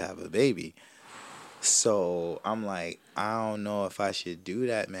about to have a baby. So I'm like, I don't know if I should do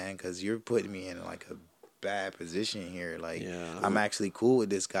that, man, because you're putting me in like a bad position here. Like, Yeah. I'm actually cool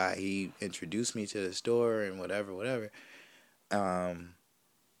with this guy. He introduced me to the store and whatever.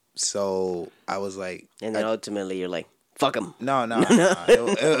 So I was like, And then ultimately you're like, fuck him. no.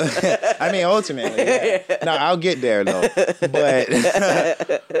 I mean, ultimately, yeah. No, I'll get there though.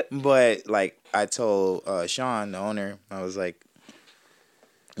 But like I told Sean, the owner, I was like,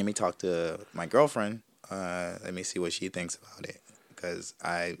 let me talk to my girlfriend. Let me see what she thinks about it, because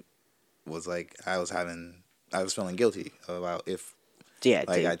I was feeling guilty about if Yeah,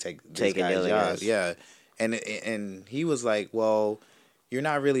 I take this take guy's another job. guy's. Yeah, and he was like, well, you're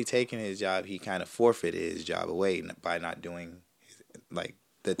not really taking his job. He kind of forfeited his job away by not doing like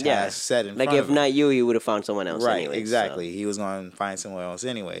the task Yeah. set in Like front if of him. not you, he would have found someone else. Right, anyway, exactly. He was going to find someone else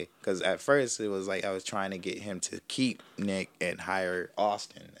anyway. Because at first it was like I was trying to get him to keep Nick and hire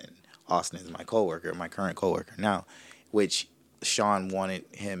Austin. And Austin is my coworker, my current coworker now, which Sean wanted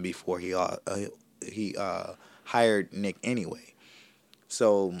him before he hired Nick anyway.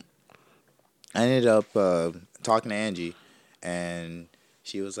 So I ended up talking to Angie, and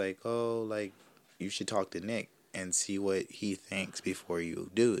she was like, "Oh, like you should talk to Nick and see what he thinks before you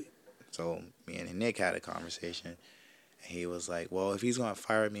do it." So me and Nick had a conversation, and he was like, "Well, if he's gonna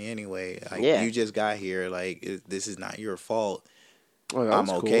fire me anyway, like Yeah. you just got here, like this is not your fault. Oh, I'm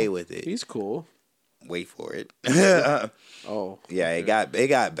that's okay cool. with it. He's cool. Wait for it." Oh. Yeah, okay. it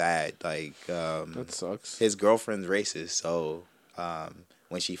got bad. Like That sucks. his girlfriend's racist, so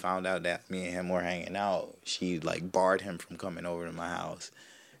when she found out that me and him were hanging out, she like barred him from coming over to my house,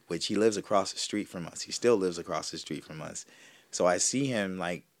 which he lives across the street from us. He still lives across the street from us. So I see him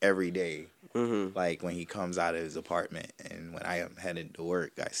like every day, like when he comes out of his apartment, and when I am headed to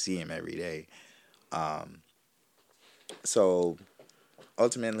work, I see him every day. So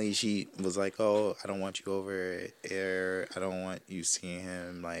ultimately, she was like, "Oh, I don't want you over there. I don't want you seeing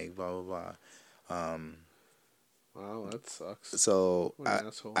him. Like blah blah blah." Wow, that sucks. So What an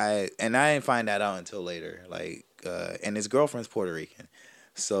asshole. I didn't find that out until later. Like, and his girlfriend's Puerto Rican,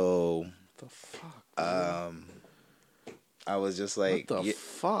 so the fuck? I was just like, What the yeah,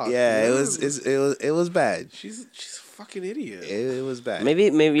 fuck? yeah, man? it was bad. She's a fucking idiot. It was bad. Maybe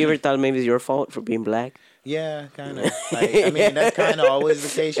you ever thought maybe it's your fault for being black. Yeah, kind of. Like, I mean, that's kind of always the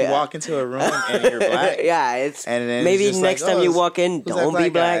case. You walk into a room and you're black. Yeah, it's And then maybe it's just next like, time oh, you walk in, who's that don't be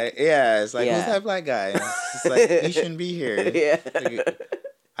black. guy? Yeah, it's like, Yeah. who's that black guy? And it's like, he shouldn't be here. Yeah. Like,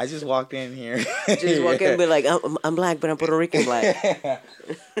 I just walked in here. Just walk in and be like, I'm black, but I'm Puerto Rican black.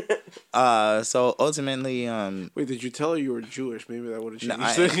 So ultimately, Wait, did you tell her you were Jewish? Maybe that would have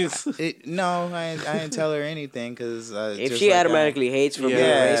no, changed things. I didn't tell her anything because If she automatically hates for being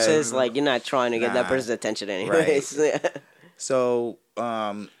Yeah. racist, like you're not trying to get that Nah. person's attention anyways. So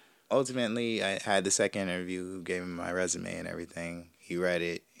ultimately, I had the second interview, gave him my resume and everything. He read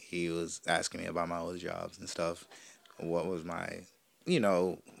it. He was asking me about my old jobs and stuff. What was my,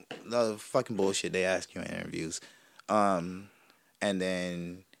 the fucking bullshit they ask you in interviews. And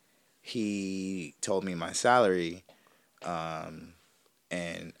then he told me my salary. And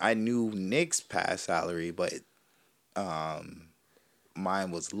I knew Nick's past salary, but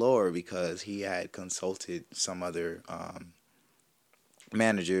mine was lower because he had consulted some other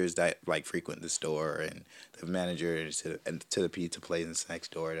managers that like frequent the store, and the manager to the pizza place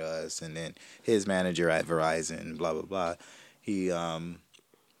next door to us, and then his manager at Verizon, blah blah blah. He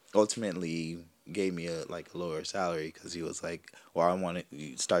ultimately gave me a lower salary because he was like, well, I want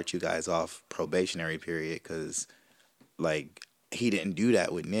to start you guys off probationary period because like he didn't do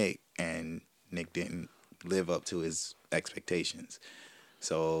that with Nick, and Nick didn't live up to his expectations.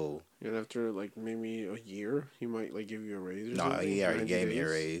 So And after like maybe a year, he might like give you a raise or no, something? he already 90 gave me a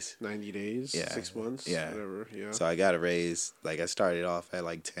days? raise. 90 days? Yeah. 6 months? Yeah. Whatever, yeah. So I got a raise. Like I started off at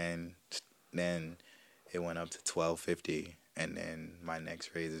like 10, then it went up to $12.50, and then my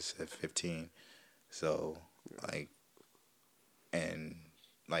next raise is at 15. So like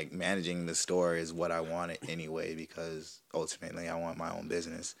managing the store is what I wanted anyway, because ultimately I want my own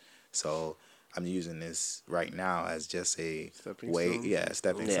business. So I'm using this right now as just a Stepping way, stone.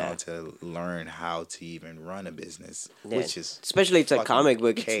 stepping Yeah. stone to learn how to even run a business, Yeah. which is Especially it's a fucking comic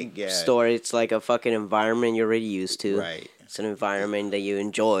book cake, yeah. store. It's like a fucking environment you're already used to. right. It's an environment that you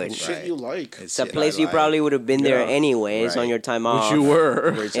enjoyed. Shit Right. you like. It's It's a shit place I you like. probably would have been there Yeah. anyways on Right. your time off. Which you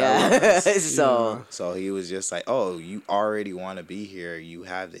were. Which I Yeah. was. So So he was just like, "Oh, you already want to be here. You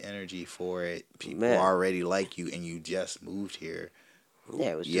have the energy for it. People Man. already like you, and you just moved here."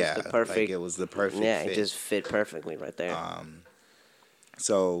 yeah, it was just Yeah, the perfect. like it was the perfect yeah, fit. it just fit perfectly right there.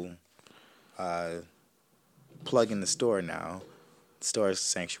 So, plugging the store now. The store is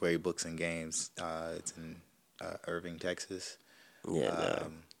Sanctuary Books and Games. It's in Irving, Texas. yeah,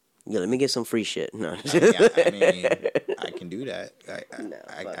 no. Yeah, let me get some free shit. No, Yeah, I mean, I can do that. No,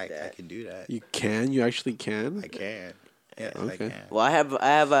 fuck I that. can do that. You can? You actually can? I can. Yes, I Okay. can. Well, I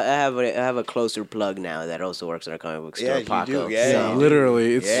have a closer plug now that also works at a comic book store, Yeah, you Paco. do. Yeah, so, you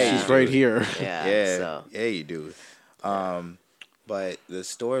Literally, it's Yeah, she's you right do. here. yeah, Yeah, so yeah, you do. But the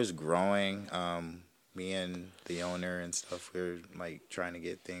store is growing. Me and the owner and stuff, we're like trying to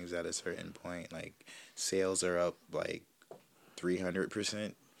get things at a certain point. Like sales are up like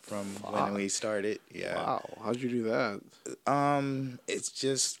 300% from when we started. Yeah. Wow. How'd you do that? It's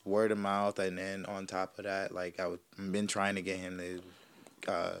just word of mouth, and then on top of that, like I've been trying to get him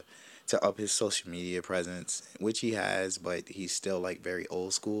to up his social media presence, which he has, but he's still like very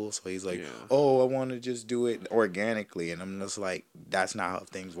old school. So he's like, Yeah. "Oh, I want to just do it organically," and I'm just like, "That's not how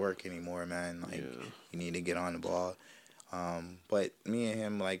things work anymore, man. Like, Yeah. you need to get on the ball." But me and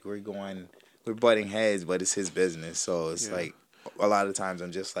him, like, we're butting heads, but it's his business, so it's Yeah. like a lot of times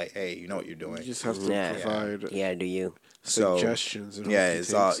I'm just like, "Hey, you know what you're doing." You just have to Yeah. provide yeah, do you? So suggestions. And yeah, hope he it's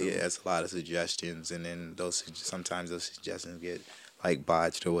takes them. it's a lot of suggestions, and then sometimes those suggestions get like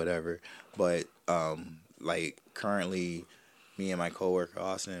botched or whatever. But like currently, me and my coworker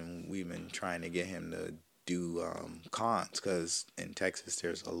Austin, we've been trying to get him to do cons, because in Texas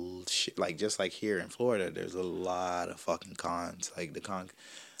there's like just like here in Florida, there's a lot of fucking cons. Like the con,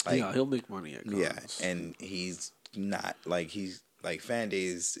 like Yeah, he'll make money at cons. yeah, and he's not like Fan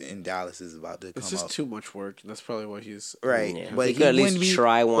Days in Dallas is about to come It's just up. too much work. That's probably why he's Right, Yeah. but You he could at least wouldn't be,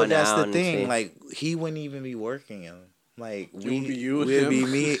 try one But that's out the and thing. see. Like he wouldn't even be working him. Like It would be you and we'd him?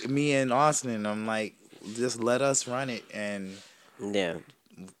 be me and Austin. And I'm like, just let us run it, and Yeah,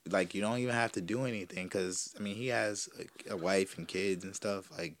 like you don't even have to do anything, because I mean he has a wife and kids and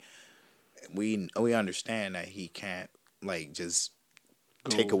stuff. Like we understand that he can't like just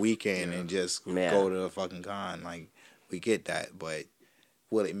take a weekend and just Yeah. go to a fucking con. Like we get that, but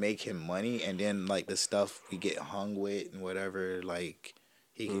will it make him money? And then like the stuff we get hung with and whatever, like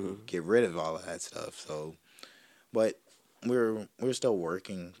he can get rid of all of that stuff. So, but we're still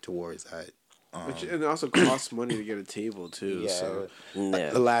working towards that. Which, and it also costs money to get a table too. Yeah. So yeah.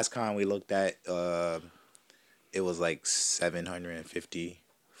 The last con we looked at, it was like $750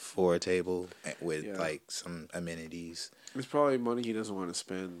 for a table with Yeah. like some amenities. It's probably money he doesn't want to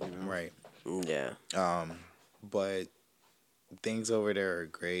spend. You know? Right. Yeah. But things over there are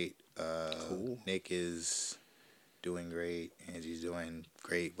great. Cool. Nick is doing great. Angie's doing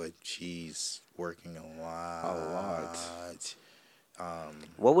great, but she's working a lot.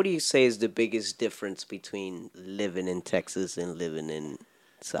 What would you say is the biggest difference between living in Texas and living in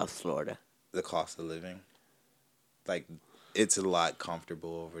South Florida? The cost of living. Like, it's a lot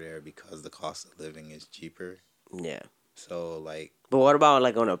comfortable over there because the cost of living is cheaper. Yeah. So, like, But what about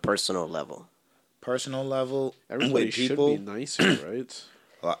like on a personal level? personal level, Everybody with should people, be nicer, right?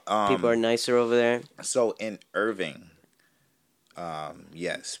 People are nicer over there. So in Irving,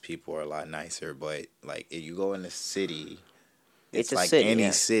 yes, people are a lot nicer. But like, if you go in the city, It's a like city, any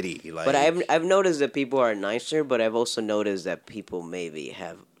yeah. city. Like, But I've noticed that people are nicer, but I've also noticed that people maybe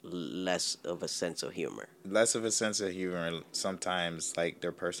have less of a sense of humor. less of a sense of humor. Sometimes, like,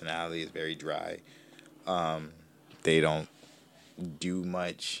 their personality is very dry. They don't do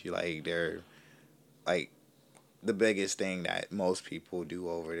much. Like, they're like the biggest thing that most people do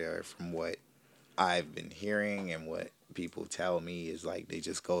over there, from what I've been hearing and what people tell me, is like they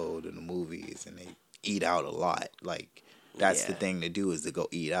just go to the movies and they eat out a lot. Like, that's the Yeah. thing to do, is to go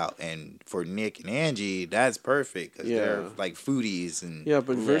eat out. And for Nick and Angie, that's perfect because they're Yeah. like foodies and Yeah,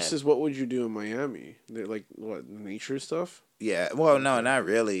 but Yeah. versus what would you do in Miami? They're like what, nature stuff? yeah. Well, no, not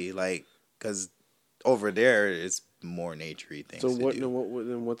really. Like, because over there it's more naturey things. So to what? do. No,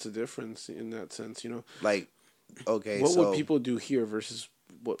 then what's the difference in that sense? You know, Like, okay, what so would people do here versus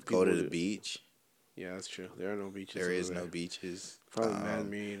what people go to the do? beach. Yeah, that's true. There are no beaches. There over is there. no beaches. Probably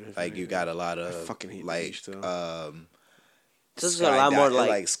man-made. if Like, you anything. got a lot of fucking hate the like beach, though. This is a lot more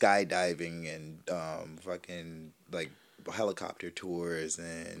like skydiving and fucking like helicopter tours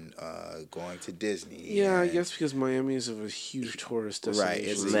and going to Disney. Yeah, I and- guess because Miami is a huge tourist destination. right.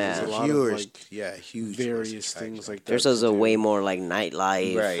 It's Man. There's a a lot huge, of like huge various tourist things attraction. like that. there's to also do. way more like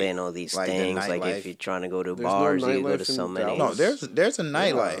nightlife Right. and all these Like the things. Like nightlife. if you're trying to go to There's no bars, you go nightlife to in so many. Dallas? No, there's a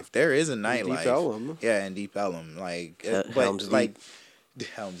nightlife. There is a nightlife. Deep Ellum. Yeah, in Deep Ellum, like, but Helms like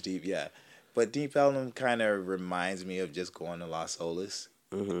Helms Deep, yeah. But Deep Ellum kind of reminds me of just going to Las Olas.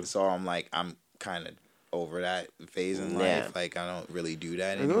 Mm-hmm. So I'm kind of over that phase in life. Yeah. Like, I don't really do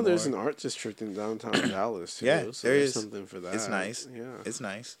that I anymore. know there's an art district in downtown Dallas. Too, Yeah, so there there's is. something for that. It's nice. Yeah, It's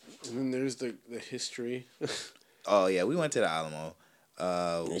nice. and then there's the history. Oh yeah, we went to the Alamo.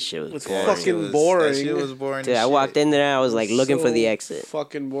 That shit was It's boring. fucking That boring. shit was boring. Dude, as I shit. walked in there. I was like looking for the So exit.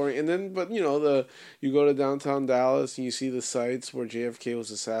 Fucking boring. And then, but you know, you go to downtown Dallas and you see the sites where JFK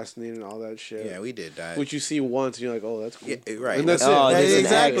was assassinated and all that shit. Yeah, we did that. Which you see once and you're like, oh, that's cool. yeah, right. And that's Oh, it. this is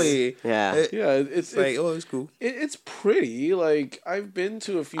exactly. Yeah. Yeah, It's like, oh, it's cool. it's pretty. Like I've been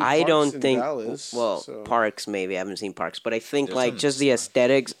to a few. I parks don't in think. Dallas, Well, so. parks maybe. I haven't seen parks, but I think There's like some just the stuff.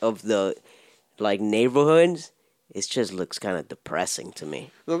 aesthetics of the like neighborhoods. It just looks kind of depressing to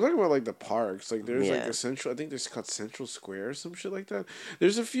me. No, I'm talking about like the parks. Like there's like Yeah. a central. I think there's called Central Square or some shit like that.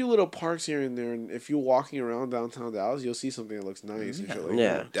 There's a few little parks here and there, and if you're walking around downtown Dallas, you'll see something that looks nice and shit like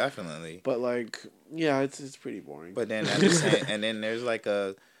Yeah. that. Definitely. But like, yeah, it's pretty boring. But then at the same, and then there's like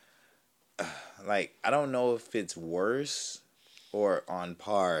like, I don't know if it's worse or on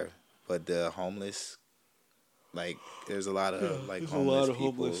par, but the homeless, like, there's a lot of like There's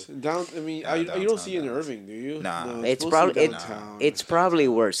homeless people. Down. I mean, Yeah, you don't see it in downtown Dallas. Irving, do you? Nah. No, It's mostly probably downtown. it's probably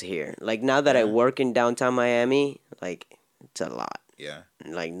worse here. Like now that I work in downtown Miami, like it's a lot. Yeah.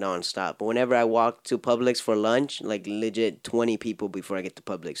 Like nonstop. But whenever I walk to Publix for lunch, like legit 20 people before I get to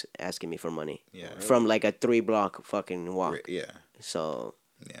Publix asking me for money. Yeah. From like a 3-block fucking walk. Yeah. So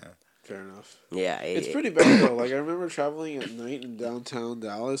Yeah. Fair enough. yeah, It's pretty bad though. Like I remember traveling at night in downtown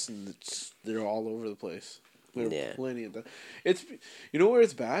Dallas, and they're all over the place. There are Yeah. plenty of that. It's you know where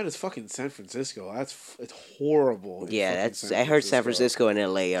it's bad? It's fucking San Francisco. It's horrible. in Yeah, fucking that's I heard San Francisco and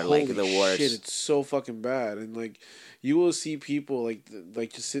LA are like Holy the worst. Shit, it's so fucking bad, and like you will see people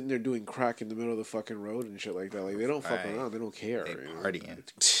like just sitting there doing crack in the middle of the fucking road and shit like that. Like they don't fuck Right. around. They don't care. They you know? partying.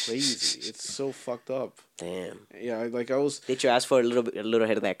 It's crazy. It's so fucked up. Damn. Yeah, I was. Did you ask for a little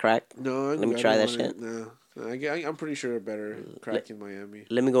hit of that crack? No, Let me I try don't that want shit. it. No. I'm pretty sure better crack in Miami.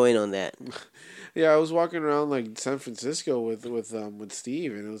 Let me go in on that. Yeah, I was walking around like San Francisco with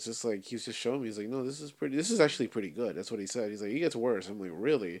Steve, and it was just like he was just showing me. He's like, "No, this is actually pretty good." That's what he said. He's like, "It gets worse." I'm like,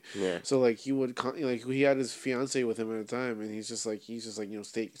 "Really?" Yeah. So like he would like he had his fiance with him at a time, and he's just like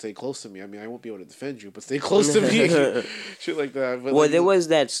stay close to me. I mean, I won't be able to defend you, but stay close to me, shit like that. But Well, like, there was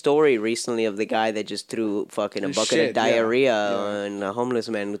that story recently of the guy that just threw fucking a bucket Shit, of diarrhea yeah. on a homeless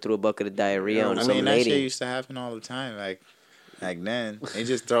man who threw a bucket of diarrhea on I some mean, that shit lady. used to happen all the time. Like, Back then, they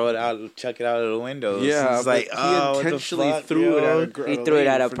just throw it out, chuck it out of the window. Yeah, it's like, but oh, he intentionally what the fuck, threw it yo? at a He threw it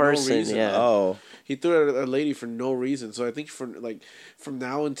at a lady for no person, reason. yeah. Oh, He threw it at a lady for no reason. So I think from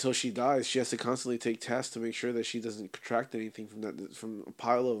now until she dies, she has to constantly take tests to make sure that she doesn't contract anything from a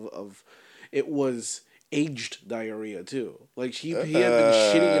pile of it was aged diarrhea too. Like he had been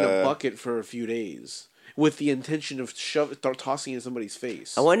shitting in a bucket for a few days with the intention of tossing it in somebody's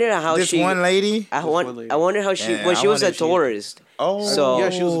face. I wonder how this she. one lady. I one lady. wonder how she. Yeah, Well, I she was wonder a if she- tourist. Oh, So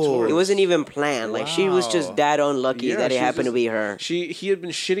yeah, she was a tourist. It wasn't even planned. Like she was just Wow. that unlucky that it she was happened to just- be her. He had been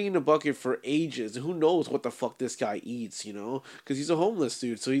shitting in a bucket for ages. Who knows what the fuck this guy eats? You know, because he's a homeless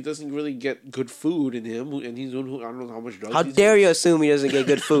dude, so he doesn't really get good food in him, and he's I don't know how much drugs. How he's dare you assume he doesn't get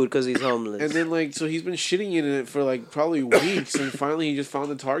good food because he's homeless? And then so he's been shitting in it for probably weeks, and finally he just found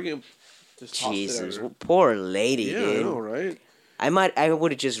the target. Just tossed it at Jesus, her. poor lady, Yeah, dude. I know, right? I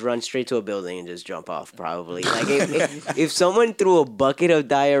would have just run straight to a building and just jump off, probably. Like, if someone threw a bucket of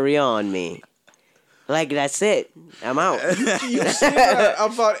diarrhea on me, like, that's it. I'm out. You say that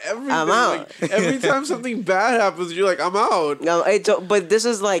about everything. I'm out. Like, every time something bad happens, you're like, I'm out. No, but this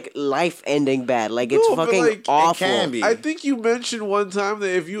is, like, life-ending bad. Like, it's No, but, fucking like, it awful. can be. I think you mentioned one time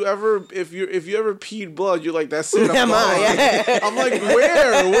that if you ever peed blood, you're like, that's it. I'm out, yeah. I'm like,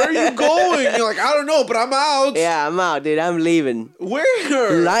 where? Where are you going? You're like, I don't know, but I'm out. Yeah, I'm out, dude. I'm leaving.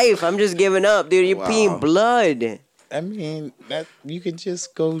 Where? Life, I'm just giving up, dude. You're Wow. peeing blood. I mean, that you can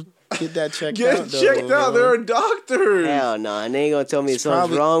just go get that checked Get out. checked though, out. yo. There are doctors. Hell no. And they ain't gonna tell me It's something's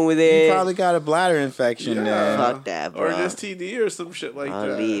probably- wrong with it. You probably got a bladder infection Yeah. there. Fuck that, Or bro. an STD or some shit like I'll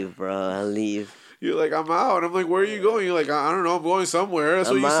that. leave, bro. I'll leave. You're like, I'm out. And I'm like, where are you going? You're like, I don't know. I'm going somewhere. That's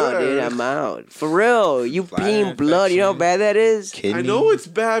I'm what you out, said. dude. I'm out. For real. You Bladder peeing blood. You know how infection. bad that is? Kidney. I know it's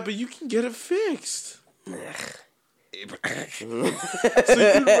bad, but you can get it fixed. So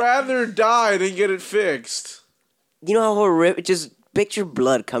you'd rather die than get it fixed. You know how horrific? Just picture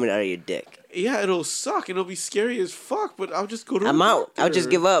blood coming out of your dick. Yeah, it'll suck and it'll be scary as fuck, but I'll just go to I'm a out. I'll doctor. just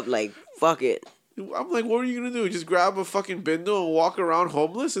give up. Like, fuck it. I'm like, what are you gonna do? Just grab a fucking bindle and walk around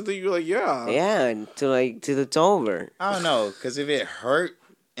homeless? And then you're like, yeah. Yeah, until it's over. I don't know, because if it hurt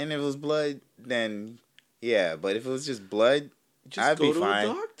and it was blood, then yeah. But if it was just blood, Just I'd go be to fine.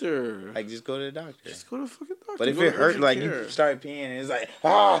 a doctor. Like, just go to the doctor. Just go to a fucking doctor. But if Go it to hurt, urgent like care. you start peeing, and it's like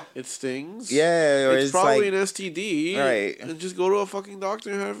It stings. yeah, or It's it's probably like an STD. Right. And just go to a fucking doctor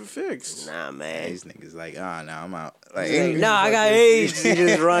and have it fixed. Nah, man. these niggas like, no, I'm out. Like, Like, no, I got AIDS. You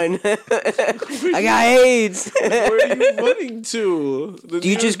just run. I got AIDS. Where are you running to? The You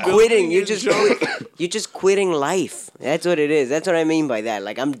nearest just building quitting. You're and just jump. you're just quitting life. That's what it is. That's what I mean by that.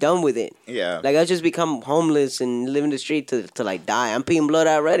 Like, I'm done with it. Yeah. Like, I'll just become homeless and live in the street till I die. I'm peeing blood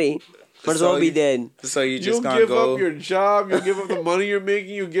already. Might as So well be you- dead. So you You'll just gonna give go up your job. You'll give up the money you're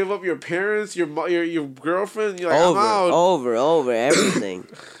making. You give up your parents, your girlfriend. You're like, Over, I'm out. over, everything.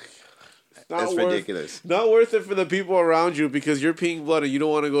 Not That's worth, ridiculous. Not worth it for the people around you because you're peeing blood and you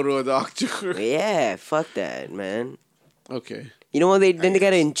don't want to go to a doctor. Yeah, fuck that, man. Okay. You know what then they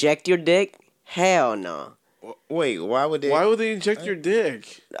gotta inject your dick? Hell no. Wait, why would they? Why would they inject your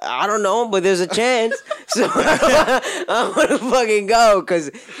dick? I don't know, but there's a chance. So I want to fucking go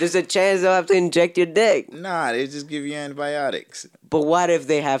because there's a chance they'll have to inject your dick. Nah, they just give you antibiotics. But what if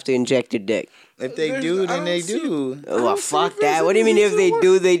they have to inject your dick? If they There's- do, I then don't they see- do. Well, don't see fuck if there's that. What do you any mean if they reason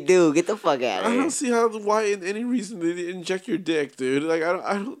do, they do? Get the fuck out I of here. don't see why in any reason they inject your dick, dude. Like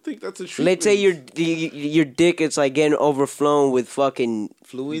I don't think that's a treatment. Let's say your dick is like getting overflown with fucking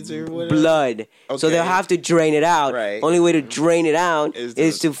Fluids or whatever. blood. So Okay. they'll have to drain it out. Right. Only way to drain it out Is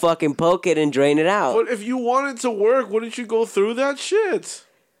is the- to fucking poke it and drain it out. But if you wanted to work, wouldn't you go through that shit?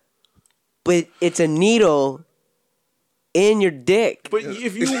 But it's a needle in your dick. But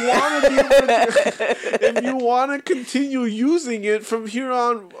if you want to be able to, if you want to continue using it from here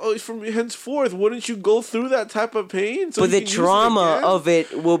on, from henceforth, wouldn't you go through that type of pain? So But you the can use it trauma again? of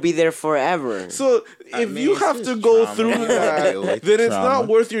it will be there forever. So I if mean, you it's have just to go trauma. through You gotta deal that, with then it's trauma. not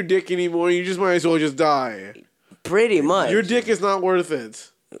worth your dick anymore. You just might as well just die. Pretty much. Your dick is not worth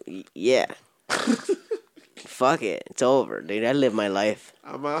it. Yeah. Fuck it. It's over, dude. I live my life.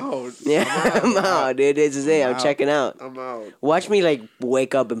 I'm out. Yeah, I'm out, dude. This is it. I'm out. checking out. I'm out. Watch me, like,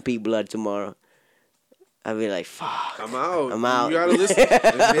 wake up and pee blood tomorrow. I'll be like, fuck. I'm out. I'm out. You gotta listen. It'd be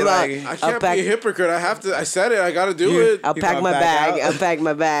I'm like, I I'll can't pack- be a hypocrite. I have to. I said it. I gotta do You- it. I'll You pack gonna my back bag. out? I'll pack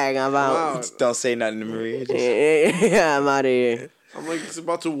my bag. I'm out. out. don't say nothing to Maria. Just, Yeah, I'm out of here. I'm like just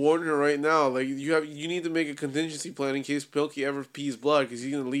about to warn her right now. Like you need to make a contingency plan in case Pilkey ever pees blood because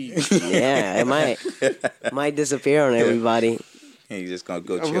he's gonna leave. Yeah, it might disappear on everybody. and you just gonna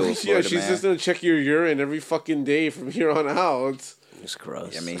go I'm chill like, with yeah, Florida she's man. just gonna check your urine every fucking day from here on out. It's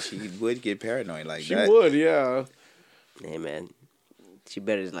gross. I mean, she would get paranoid like She that. would, yeah. Hey, man. She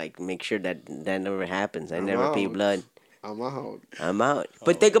better, like, make sure that never happens. I I'm never pee out. blood. I'm out. I'm out.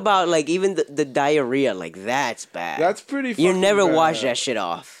 But think about, like, even the diarrhea. Like, that's bad. That's pretty You fucking never bad. wash that shit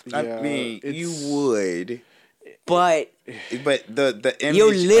off. I Yeah, mean, it's- you would, But but the image,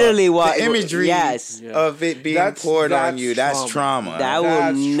 you literally the imagery Yes. of it being That's- poured on that's you. That's trauma. That will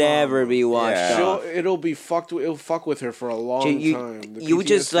That's never trauma. be washed Yeah. off. It'll be fucked. It'll fuck with her for a long You, time. The you would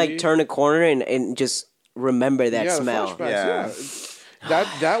just, like, PTSD. turn a corner and just remember that the smell. flashbacks, Yeah.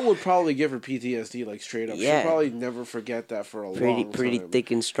 That would probably give her PTSD, like, straight up. Yeah. She'll probably never forget that for a Pretty long pretty time. thick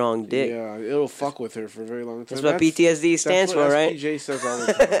and strong dick. Yeah, it'll fuck with her for a very long time. That's what PTSD stands what for, right? SPJ says all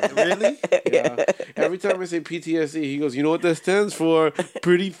the time. Really? Yeah. Every time I say PTSD, he goes, "You know what that stands for?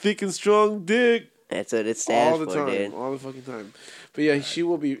 Pretty thick and strong dick." That's what it stands All the for, time, dude. all the fucking time. But yeah, she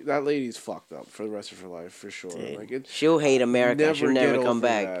will be. That lady's fucked up for the rest of her life, for sure. Like it, She'll hate America. She'll never get come over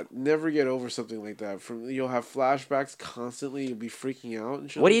back. That. Never get over something like that. You'll have flashbacks constantly. You'll be freaking out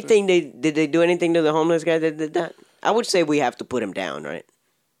and shit. What do you like think did they do anything to the homeless guy that did that? I would say we have to put him down, right?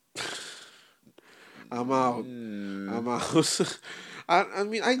 that? I'm out. I'm out. I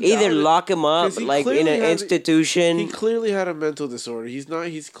mean, I Either doubt it, lock him up, 'cause he like in clearly an had- institution. He clearly had a mental disorder. He's not.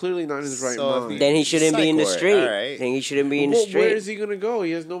 He's clearly not in his right So if mind. Then he shouldn't be in the Psych ward, street. alright. Then he shouldn't be in the Well, street. where is he gonna go?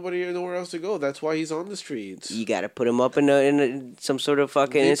 He has nowhere else to go. That's why he's on the streets. You gotta put him up in some sort of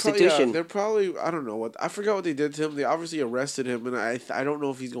fucking institution. They're probably. I don't know what. I forgot what they did to him. They obviously arrested him, and I don't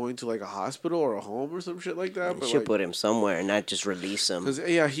know if he's going to like a hospital or a home or some shit like that. You But should like, put him somewhere and not just release him. because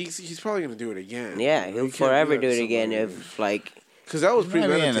yeah, he's probably gonna do it again. Yeah, You know, he'll you can't forever that do to it again somebody. if like. Because that was He might be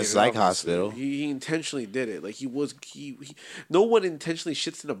in a premeditated. psych obviously. hospital. He intentionally did it. Like he no one intentionally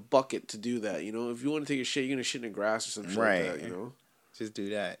shits in a bucket to do that. You know, if you want to take a shit, you're gonna shit in the grass or some shit Right. like that. You know. Just do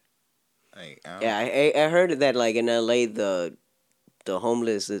that. Like, I don't Yeah, I heard that like in LA the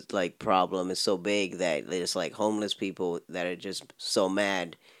homeless is like problem is so big that there's like homeless people that are just so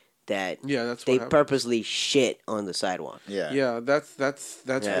mad that Yeah, that's they what happened. purposely shit on the sidewalk. Yeah. Yeah, that's Yeah,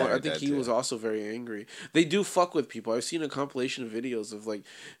 what I heard think that he too. was also very angry. They do fuck with people. I've seen a compilation of videos of like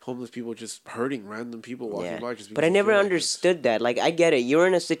homeless people just hurting random people walking Yeah. by. Just But I because they never feel like it. understood that. Like, I get it. You're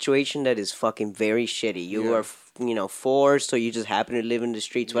in a situation that is fucking very shitty. You Yeah. are, forced, or you just happen to live in the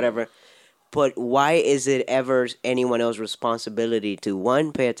streets, whatever. But why is it ever anyone else's responsibility to,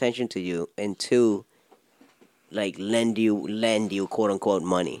 one, pay attention to you, and two, like, lend you, quote unquote,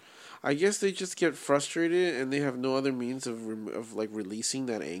 money? I guess they just get frustrated and they have no other means of like releasing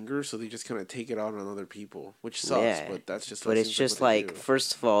that anger, so they just kind of take it out on other people, which sucks. Yeah. But that's just. But what it's seems just what they like, do.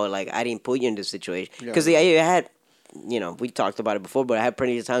 first of all, like, I didn't put you in this situation. Yeah. Because I had, we talked about it before, but I had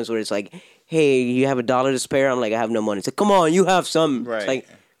plenty of times where it's like, hey, you have $1 to spare? I'm like, I have no money. It's like, come on, you have some. Right. It's like,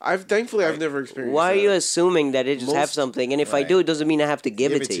 Thankfully I've never experienced. why are that. you assuming that I just have Most- something? And if I Right. do, it doesn't mean I have to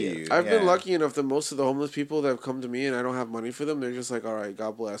give it to you. I've been Yeah. lucky enough that most of the homeless people that have come to me and I don't have money for them, they're just like, all right,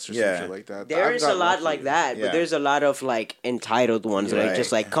 God bless or Yeah. some shit like that. There I've is a got lot lucky. like that, Yeah. but there's a lot of like entitled ones that are Right.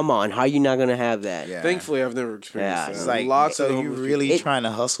 just like, come on, how you not gonna have that? Yeah. Thankfully, I've never experienced Yeah. that. It's like, Lots so of you homeless really It- trying to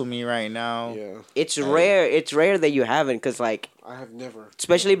hustle me right now? people. Yeah, It's rare. It's rare that you haven't, because like, I have never.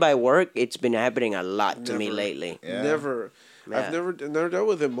 especially by work, it's been happening a lot to me Never. lately. Yeah. Never. Yeah. I've never dealt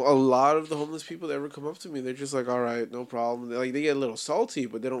with them. A lot of the homeless people that ever come up to me, they're just like, all right, no problem. Like they get a little salty,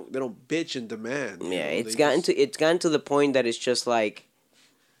 but they don't bitch and demand. you Yeah, know? it's They gotten just- to the point that it's just like,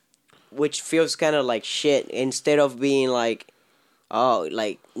 which feels kind of like shit. Instead of being like, oh,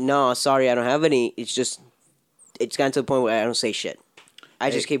 like no, sorry, I don't have any. It's gotten to the point where I don't say shit.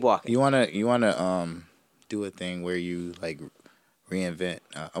 I just keep walking. You wanna do a thing where you like reinvent?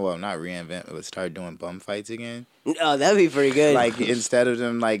 Well, not reinvent, but start doing bum fights again. Oh, that'd be pretty good. Like instead of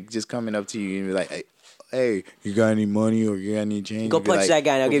them like just coming up to you and be like, "Hey, you got any money or you got any change?" Go You be punch like, that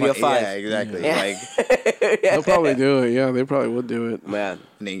guy and I'll "Go give you a punch-" $5. Yeah, exactly. Yeah. Like, They'll probably do it. Yeah, they probably would do it. Man,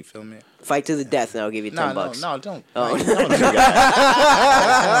 and then you film it. fight to the death, and I'll give you $10. No, don't. Oh. Like, don't do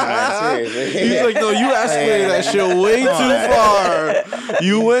that. Seriously. He's like, no, you escalated that shit way too far.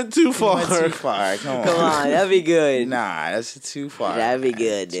 You went too You far. went too far. Come Come on, that'd be good. Nah, that's too far. That'd be man.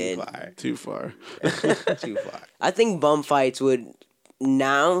 good, Too dude. far. Too far. Too far. I think bum fights would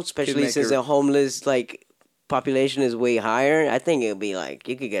now, especially make since it- the homeless like population is way higher. I think it'd be like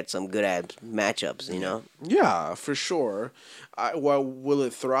you could get some good ass matchups. You know, Yeah, for sure. Well, will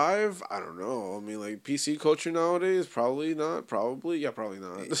it thrive? I don't know. I mean, like PC culture nowadays, probably not. Probably, yeah, probably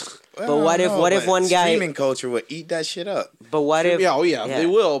not. But what if- what if one guy- streaming culture would eat that shit up? but what if? yeah, oh yeah, they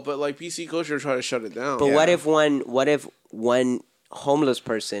will. But like PC culture, try to shut it down. But what Yeah. if one homeless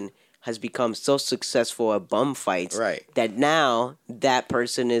person has become so successful at bum fights Right. that now that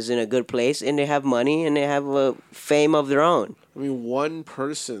person is in a good place and they have money and they have a fame of their own. I mean, one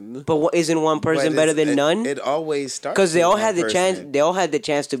person. But isn't one person But better than none? It always starts Because they with all one had the chance. person. They all had the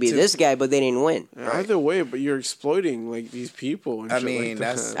chance to be this guy, but they didn't win. Either way, but you're exploiting like these people. And I shit mean, like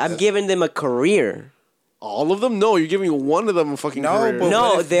that's- that. I'm giving them a career. all of them. No, you're giving one of them a fucking No, career. but No,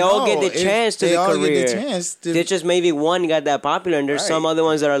 what if- they all get the if chance to they the all career. get the chance to. There's just maybe one got that popular, and there's some Right. other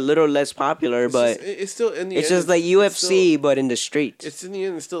ones that are a little less popular, but it's still in the it's end, just like it's UFC, still- but in the streets. It's in the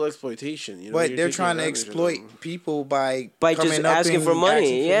end, it's still exploitation. You know? but You're they're taking trying to advantage of exploit them. people by By just coming up asking and for money,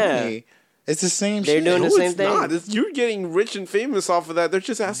 asking for yeah. money. It's the same They're shit. doing the No, same it's thing. not. You're getting rich and famous off of that. They're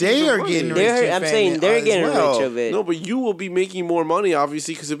just asking. They for are money. getting rich. They're, I'm saying they're as getting well. rich of it. No, but you will be making more money,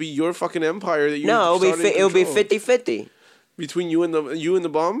 obviously, because it'll be your fucking empire that you. No, it'll be 50-50. between you and the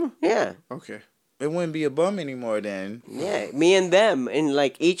bum. Yeah. Okay. It wouldn't be a bum anymore then. Yeah, me and them, and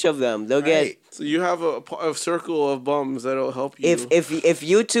like each of them, they'll get. Right. So you have a circle of bums that'll help you. If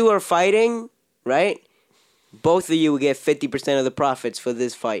you two are fighting, right? Both of you will get 50% of the profits for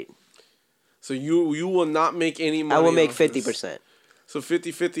this fight. so you will not make any money. I will make off this. 50%. So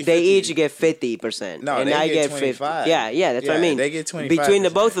 50-50. They each get 50%. No, and they I get get 25. 50. Yeah, that's what I Yeah, mean. they get 25%. Between the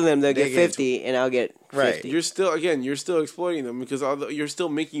both of them, they'll They get get 50, and I'll get 50. Right. You're still exploiting them because you're still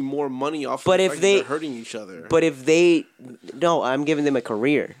making more money off. But of the if fact that they- they're hurting each other. But if they, no, I'm giving them a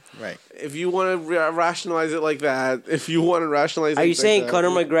career. Right. if you want to rationalize it like that, if you want to rationalize, Are it you like saying that, Conor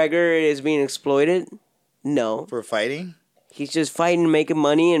McGregor is being exploited? No, For fighting, he's just fighting, making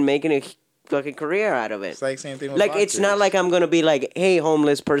money, and making a fucking career out of it. it's like same thing with Like it's not boxers. like I'm gonna be like, hey,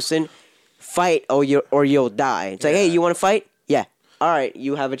 homeless person, fight or you'll die. It's like, hey, you want to fight? Yeah. All right,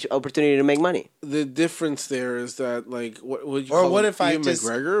 you have an opportunity to make money. The difference there is that like what would you Or call what it? if I Ian just-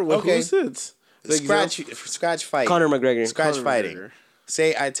 McGregor? What, okay. Who's it? The scratch fight. Conor McGregor. Scratch Conor fighting. McGregor.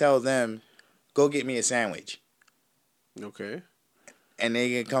 Say I tell them, go get me a sandwich, Okay, and they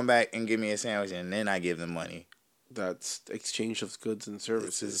can come back and give me a sandwich, and then I give them money. that's exchange of goods and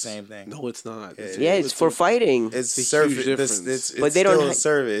services. the same thing. No, it's not. Yeah, It's for fighting. It's a service. huge difference. But they don't still ha- a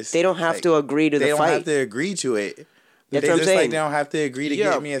service. They don't have Like, to agree to They the don't fight. have to agree to it. That's They what I'm just saying. like they don't have to agree to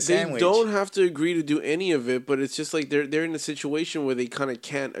get me a sandwich. They don't have to agree to do any of it, but it's just like they're in a situation where they kind of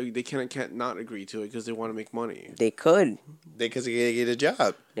can't not agree to it because they want to make money. They could. Because they get a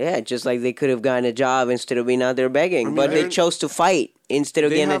job. Yeah, just like they could have gotten a job instead of being out there begging. mean, but they they're- chose to fight instead of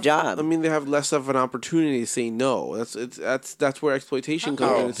They getting have, a job. I mean, they have less of an opportunity to say no. That's where exploitation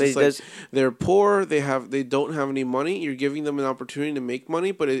comes in. It's So just does- like they're poor. They don't have any money. You're giving them an opportunity to make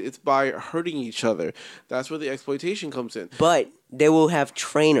money, but it's by hurting each other. That's where the exploitation comes in. But they will have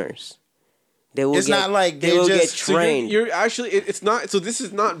trainers. They will It's get, not like they they will just- get so trained. You're actually it's not. So this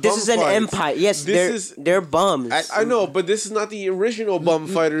is not. This bum is an fights. empire. Yes, This they're bums. I know, but this is not the original bum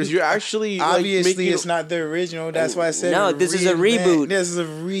fighters. You're actually Obviously, like, making, it's not the original. That's why I said No, this is a reboot. This is a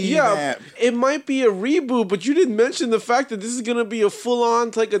revamp. Yeah, it might be a reboot, but you didn't mention the fact that this is gonna be a full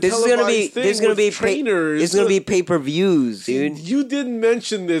on like a this is televised gonna be. thing This is gonna with be. trainers. It's gonna be pay-per-views, dude. You didn't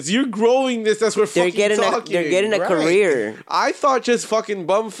mention this. You're growing this. That's what They're fucking getting. talking. They're getting a Right. career. I thought just fucking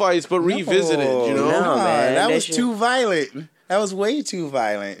bum fights, but revisited. You know. No, man, that that was shit- too violent. That was way too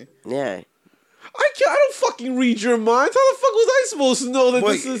violent. Yeah. I don't fucking read your minds. How the fuck was I supposed to know that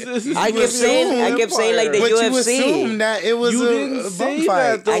But this is? I You kept saying. I kept saying like the But you UFC. assumed that it was You a didn't bum say fight.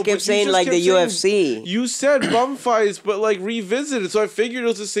 that, though. I but kept you saying just like the kept saying- UFC. You said bum fights, but like revisited. So I figured it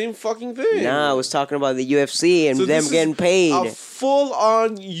was the same fucking thing. Nah, I was talking about the UFC and So them this is getting paid. A full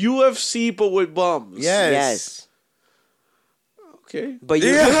on UFC, but with bums. Yes. Yes. Okay. But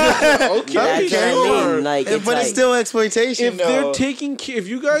you. Okay. That's what I sure. mean. Like, but like, it's still exploitation. If though. they're taking, if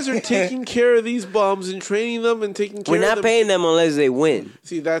you guys are taking care of these bums and training them and taking care, we're of not them, paying them unless they win.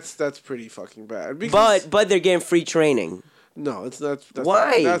 See, that's pretty fucking bad. Because, But they're getting free training, no, that's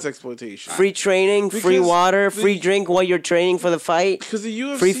Why? That's exploitation. free training, free Because water, the- free drink while you're training for the fight. Because the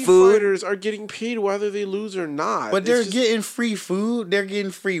UFC Free food. fighters are getting paid whether they lose or not. But they're It's just- getting free food. They're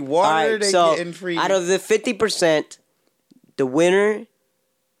getting free All water. right, They're so getting free. out of the 50%, the winner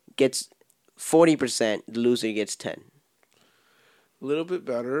gets 40%. The loser gets 10. a little bit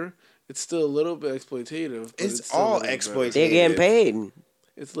better. It's still a little bit exploitative. But It's still a all little bit exploitative. They're getting paid,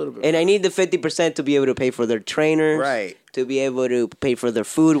 It's a little bit. and I need the 50% to be able to pay for their trainers, Right. to be able to pay for their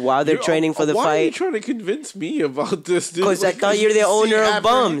food while they're training for the Why are you fight. trying to convince me about this, dude? Because I Like, thought you're the owner of after-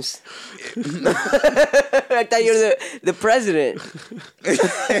 bums. I thought you're the president.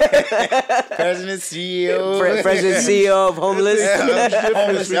 President, CEO, President, CEO of Homeless.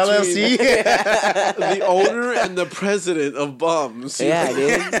 Homeless LLC. the owner and the president of bums. Yeah,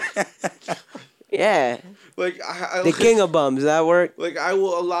 dude. Yeah. Like I The king of bums. That work? Like I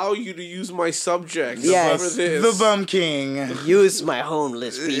will allow you to use my subject. Yes. For this. The Bum King. Use my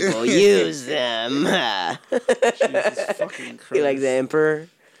homeless people. Use them. Jesus fucking Christ. You like the emperor?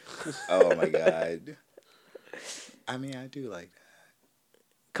 Oh my god. I mean, I do like that.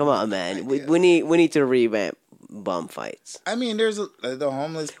 Come on, man. We need to revamp bum fights. I mean, there's the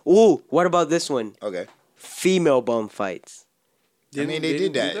homeless. Ooh, what about this one? Okay. Female bum fights. I mean, they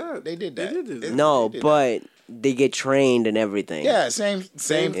did that. They did that. They did do that. No, They did but they get trained and everything. Yeah, same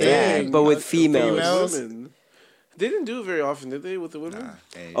Same thing. Yeah, but with females. Women. They didn't do it very often, did they, with the women?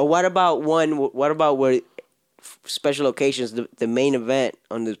 Hey, Or what about where special occasions, the main event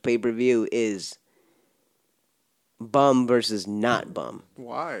on this pay-per-view is bum versus not bum?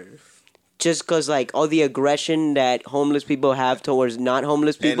 Why? Just because, like, all the aggression that homeless people have towards not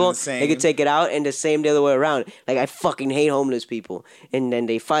homeless people, the they could same- take it out, and the same the other way around. Like, I fucking hate homeless people. And then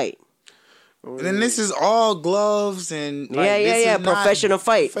they fight. And then this is all gloves and like, Yeah. this is not Professional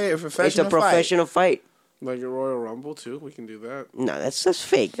fight. Professional It's a professional fight. Like a Royal Rumble, too? We can do that. No, that's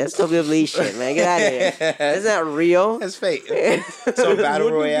fake. That's WWE shit, man. Get out of here. That's not real. That's fake. So battle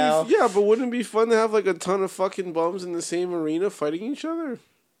Wouldn't it be- royale. yeah, but wouldn't it be fun to have like a ton of fucking bums in the same arena fighting each other?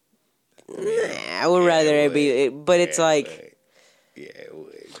 I would rather it be, but it's like, Yeah, it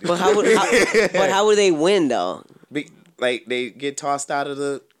would. but how would they win though? Like they get tossed out of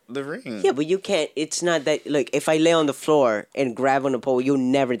the ring. Yeah, but you can't. It's not that. Look, if I lay on the floor and grab on the pole, you'll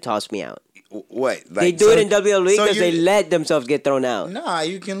never toss me out. What? Like, They do it in WWE so because they you- let themselves get thrown out. Nah,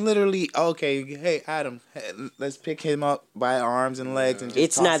 you can literally. Okay, hey Adam, let's pick him up by arms and legs and just.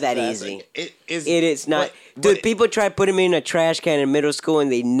 It's toss not that his ass. easy. Like, it is. It is not. but- Dude, but- people try putting me in a trash can in middle school and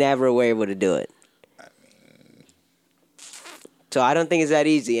they never were able to do it. So I don't think it's that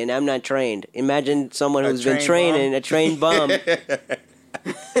easy, and I'm not trained. Imagine someone A who's been trained training, bum? a trained bum.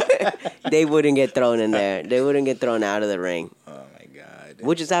 They wouldn't get thrown in there. They wouldn't get thrown out of the ring. Oh my god.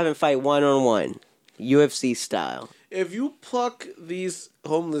 We'll just have him fight one-on-one, UFC style. If you pluck these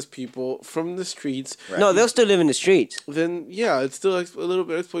homeless people from the streets, No, they'll still live in the streets. then yeah, it's still a little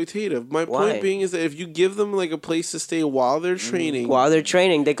bit exploitative. My Why? point being is that if you give them like a place to stay while they're training, While they're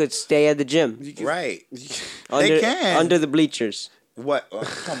training, they could stay at the gym. you can- Right. Under, They can. under the bleachers. What? Oh,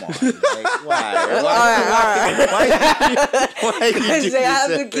 come on. Like, why? Why you Because do they have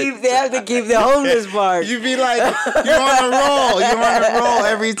this to every keep. They have to keep the homeless part. You be like, you're on a roll. You're on a roll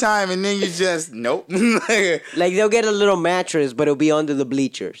every time, and then you just nope. Like they'll get a little mattress, but it'll be under the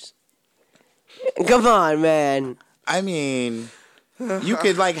bleachers. Come on, man. I mean, you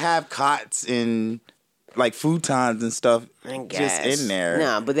could like have cots and like futons and stuff I just guess. in there.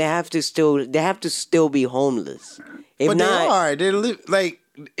 Nah, but they have to still be homeless. If but not, they are. They live like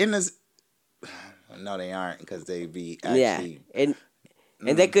in this. No, they aren't because they be yeah, actually. and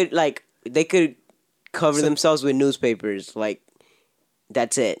they could cover So- themselves with newspapers. Like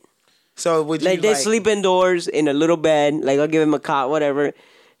that's it. So would you Like they sleep indoors in a little bed. Like I'll give them a cot, whatever.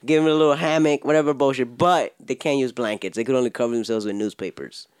 Give them a little hammock, whatever bullshit. But they can't use blankets. They could only cover themselves with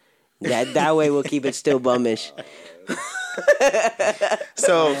newspapers. That way we'll keep it still bummish.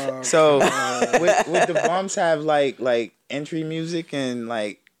 So would the bums have like entry music and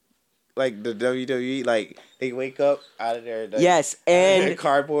like the WWE like they wake up out of their Yes, their and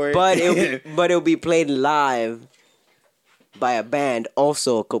cardboard, but it'll be played live by a band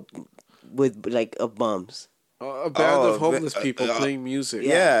also with like of bums. a band Oh, of homeless but, people playing music.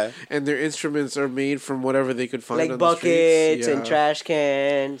 yeah. and their instruments are made from whatever they could find Like on buckets the streets. and Yeah. trash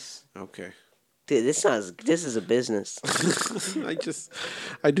cans. Okay. Dude, this is a business.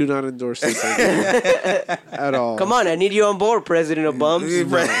 I do not endorse this idea at all. Come on, I need you on board, President of Bums.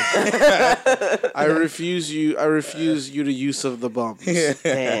 I refuse you to use of the bums.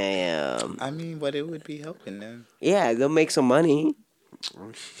 Damn. I mean, but it would be helping them. Yeah, they'll make some money.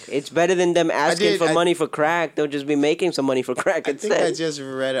 It's better than them asking for money for crack. They'll just be making some money for crack I think instead. I just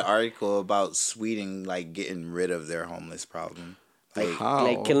read an article about Sweden like getting rid of their homeless problem. Like, How?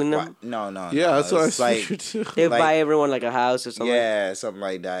 Like killing why- them. no, no. Yeah, no. that's what I It's like, figured too. They like- buy everyone like a house or something. yeah, something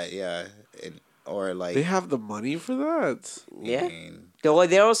like that. Yeah, or like They have the money for that. Yeah. I mean,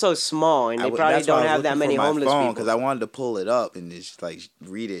 They're also small, and they probably that's why I don't was have that looking many for my homeless phone, people. because I wanted to pull it up and just like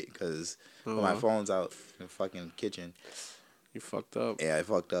read it because my phone's out in the fucking kitchen. You fucked up. Yeah, I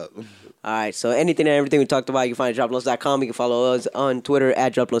fucked up. All right, so anything and everything we talked about, you can find at droploss.com. You can follow us on Twitter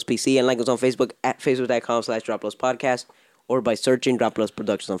at droplosspc and like us on Facebook at facebook.com/droplosspodcast or by searching Droploss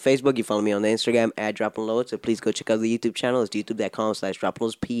Productions on Facebook. You follow me on the Instagram at droploads. So please go check out the YouTube channel. It's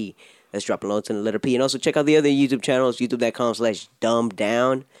youtube.com/droplosp. That's droploads and the letter P. And also check out the other YouTube channels,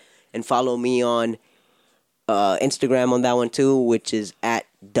 youtube.com/dumbdown. And follow me on Instagram on that one too, which is at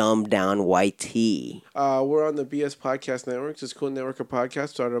Dumb Down YT. We're on the BS Podcast Network. It's a cool network of podcasts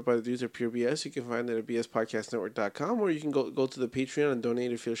started up by the dudes at Pure BS. You can find it at bspodcastnetwork.com, or you can go to the Patreon and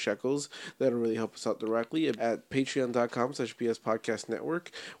donate a few shekels. That'll really help us out directly at patreon.com/BS Podcast Network,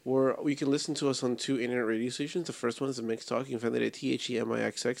 where you can listen to us on 2 internet radio stations. The first one is the Mixed Talk. You can find it at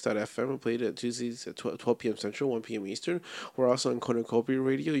THEMIXX.FM. We play it at Tuesdays at 12 p.m. Central, 1 p.m. Eastern. We're also on Cornucopia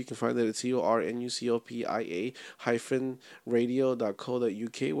Radio. You can find that at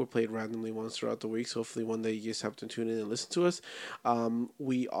CORNUCOPIA-radio.co.uk. We're played randomly once throughout the week, so hopefully one day you guys have to tune in and listen to us.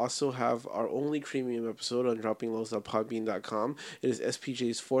 We also have our only premium episode on droppinglows.podbean.com. It is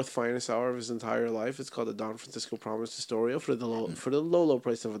SPJ's fourth finest hour of his entire life. It's called the Don Francisco Promise Historia for the low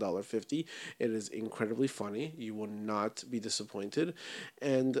price of $1.50. It is incredibly funny. You will not be disappointed.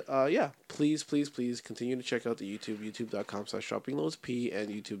 And please continue to check out the youtube.com/droppingloads and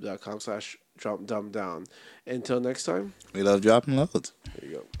youtube.com/dropdumbdown. Until next time, We love dropping loads. there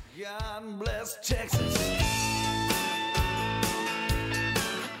you go. God bless Texas.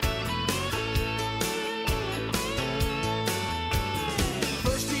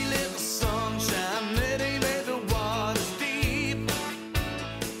 First he let the sun shine, then he made the waters deep.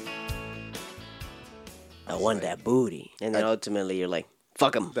 I want that booty. And then ultimately you're like,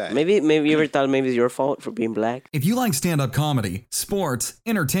 fuck him. That- Maybe you ever thought maybe it's your fault for being black? If you like stand-up comedy, sports,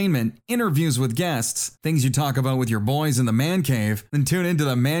 entertainment, interviews with guests, things you talk about with your boys in the Man Cave, then tune into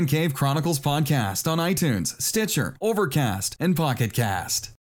the Man Cave Chronicles podcast on iTunes, Stitcher, Overcast, and Pocket Cast.